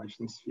industrial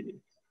relations sphere?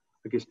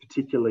 I guess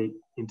particularly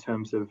in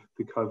terms of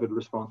the COVID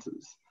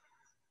responses.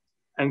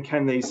 And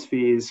can these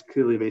spheres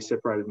clearly be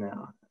separated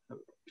now,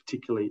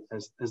 particularly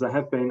as they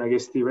have been, I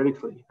guess,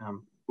 theoretically?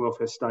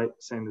 Welfare state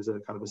seen as a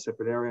kind of a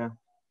separate area,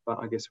 but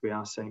I guess we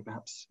are seeing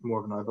perhaps more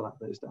of an overlap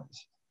these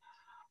days.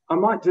 I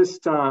might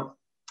just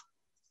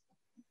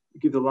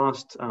give the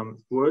last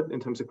word in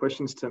terms of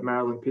questions to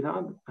Marilyn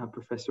Pittard,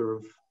 Professor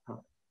of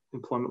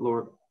Employment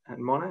Law at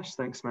Monash.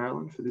 Thanks,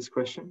 Marilyn, for this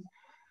question.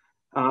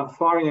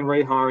 Firing and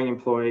rehiring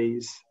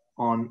employees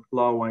on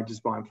lower wages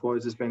by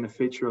employers has been a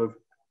feature of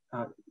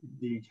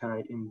the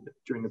UK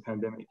during the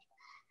pandemic.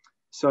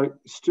 So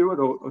Stewart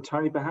or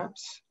Tony,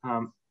 perhaps,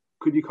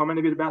 could you comment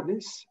a bit about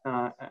this,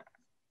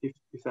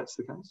 if that's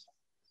the case?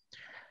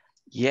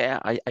 Yeah,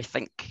 I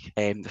think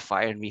the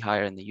fire and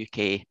rehire in the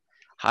UK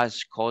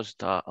has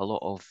caused a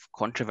lot of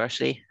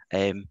controversy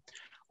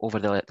over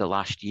the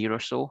last year or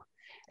so,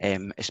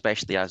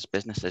 especially as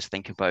businesses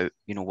think about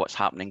what's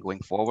happening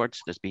going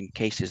forwards. There's been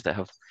cases that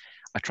have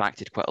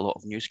attracted quite a lot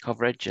of news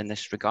coverage in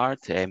this regard.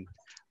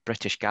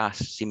 British Gas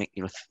seeming,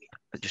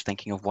 just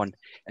thinking of one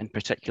in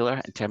particular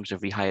in terms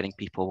of rehiring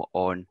people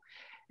on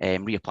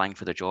reapplying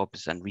for their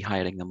jobs and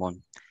rehiring them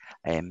on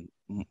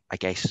I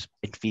guess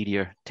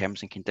inferior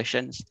terms and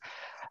conditions.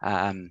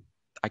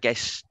 I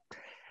guess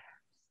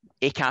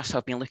ACAS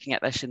have been looking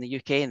at this in the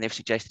UK, and they've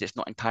suggested it's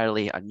not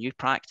entirely a new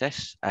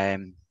practice,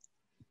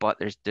 but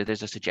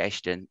there's a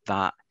suggestion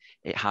that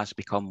it has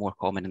become more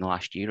common in the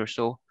last year or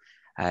so,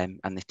 and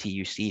the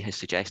TUC has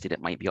suggested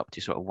it might be up to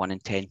sort of 1 in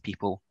 10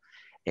 people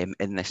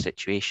in this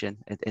situation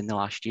in the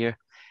last year.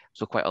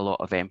 So quite a lot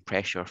of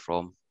pressure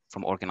from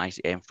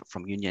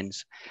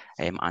unions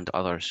and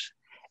others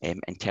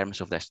in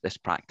terms of this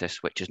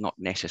practice, which is not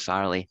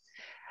necessarily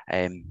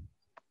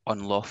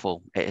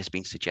unlawful, it has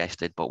been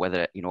suggested, but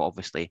whether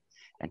obviously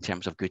in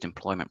terms of good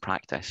employment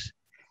practice,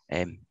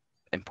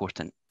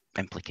 important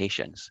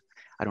implications.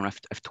 I don't know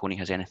if Tony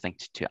has anything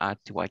to add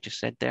to what I just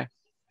said there.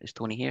 Is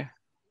Tony here?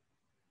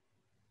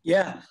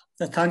 Yeah,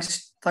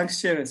 thanks,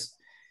 Stewart.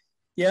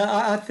 Yeah,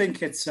 I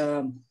think it's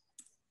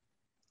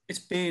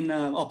been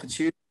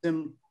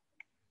opportunism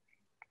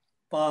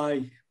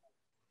by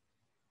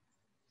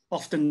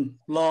often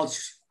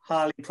large,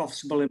 highly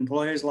profitable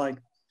employers like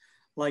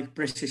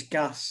British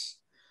Gas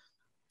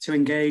to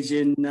engage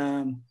in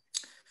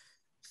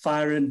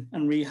firing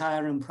and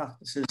rehiring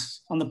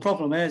practices. And the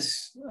problem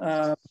is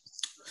the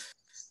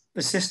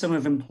system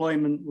of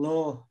employment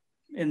law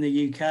in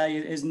the UK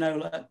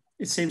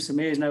it seems to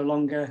me, is no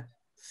longer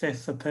fit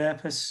for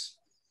purpose.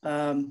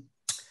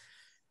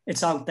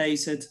 It's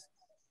outdated.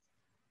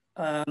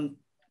 There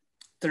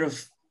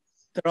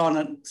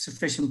aren't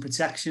sufficient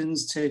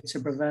protections to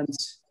prevent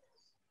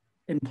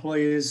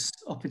employers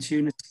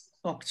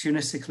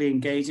opportunistically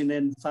engaging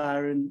in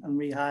firing and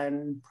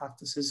rehiring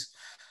practices.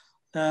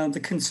 The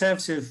UK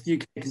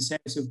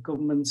Conservative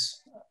government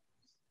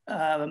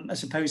are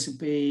supposed to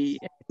be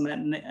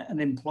implementing an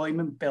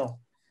employment bill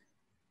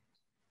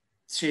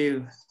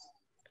to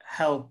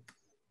help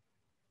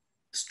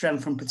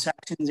strengthen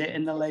protections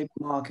in the labour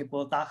market,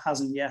 but that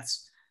hasn't yet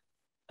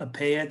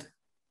appeared.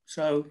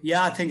 So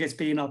yeah, I think it's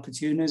been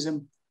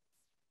opportunism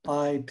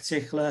by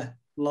particular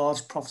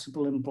large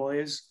profitable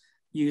employers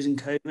using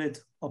COVID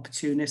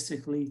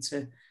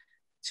opportunistically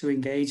to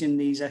engage in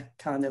these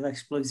kind of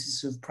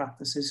exploitative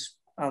practices.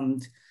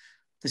 And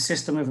the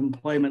system of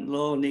employment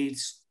law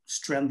needs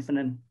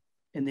strengthening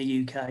in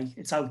the UK.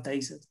 It's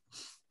outdated.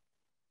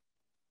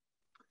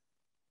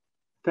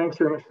 Thanks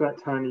very much for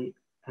that, Tony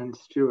and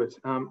Stewart.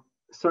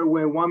 So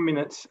we're 1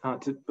 minute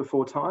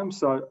before time,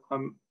 so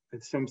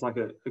it seems like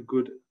a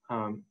good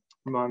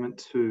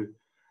moment to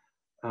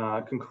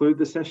conclude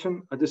the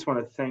session. I just want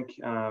to thank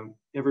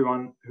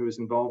everyone who was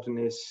involved in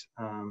this,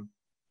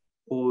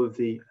 all of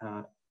the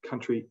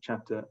country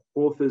chapter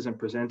authors and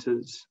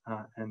presenters,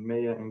 and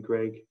Mia and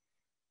Greg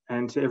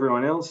And to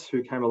everyone else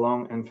who came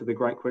along and for the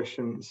great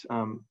questions,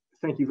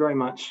 thank you very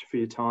much for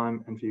your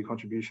time and for your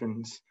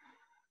contributions.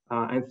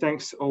 And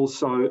thanks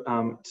also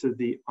to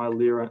the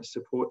ILERA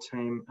support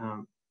team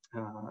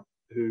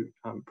who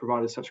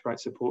provided such great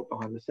support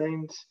behind the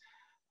scenes.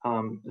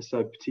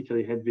 So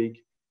particularly Hedvig.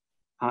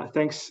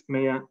 Thanks,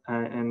 Mia,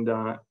 and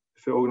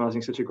for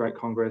organising such a great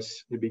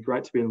Congress. It'd be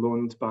great to be in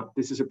Lund, but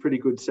this is a pretty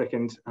good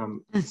second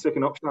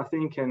option, I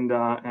think,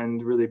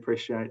 and really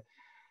appreciate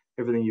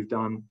everything you've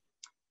done.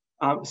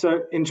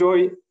 So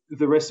enjoy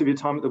the rest of your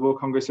time at the World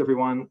Congress,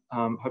 everyone.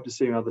 Hope to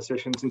see you in other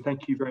sessions, and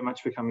thank you very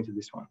much for coming to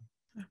this one.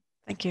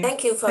 Thank you.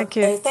 Thank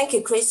you, thank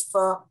you, Chris,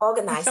 for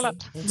organising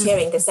and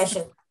chairing the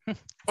session.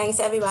 Thanks,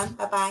 everyone.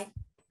 Bye-bye.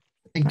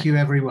 Thank you,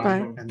 everyone.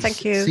 Bye. And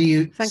thank you.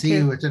 See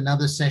you at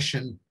another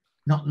session,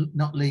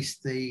 not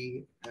least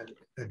the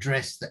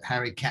address that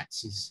Harry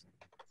Katz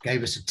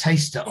gave us a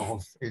taster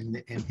of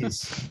in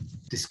his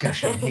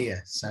discussion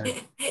here. So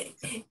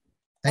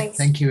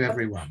thank you,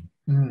 everyone.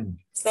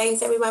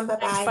 Thanks, everyone.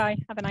 Bye-bye. Bye.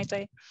 Have a nice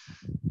day.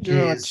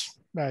 Cheers.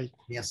 Bye.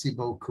 Merci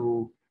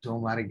beaucoup.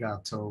 Domo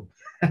arigato.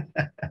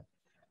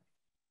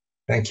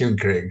 Thank you,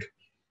 Greg.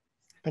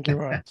 Thank you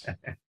very much.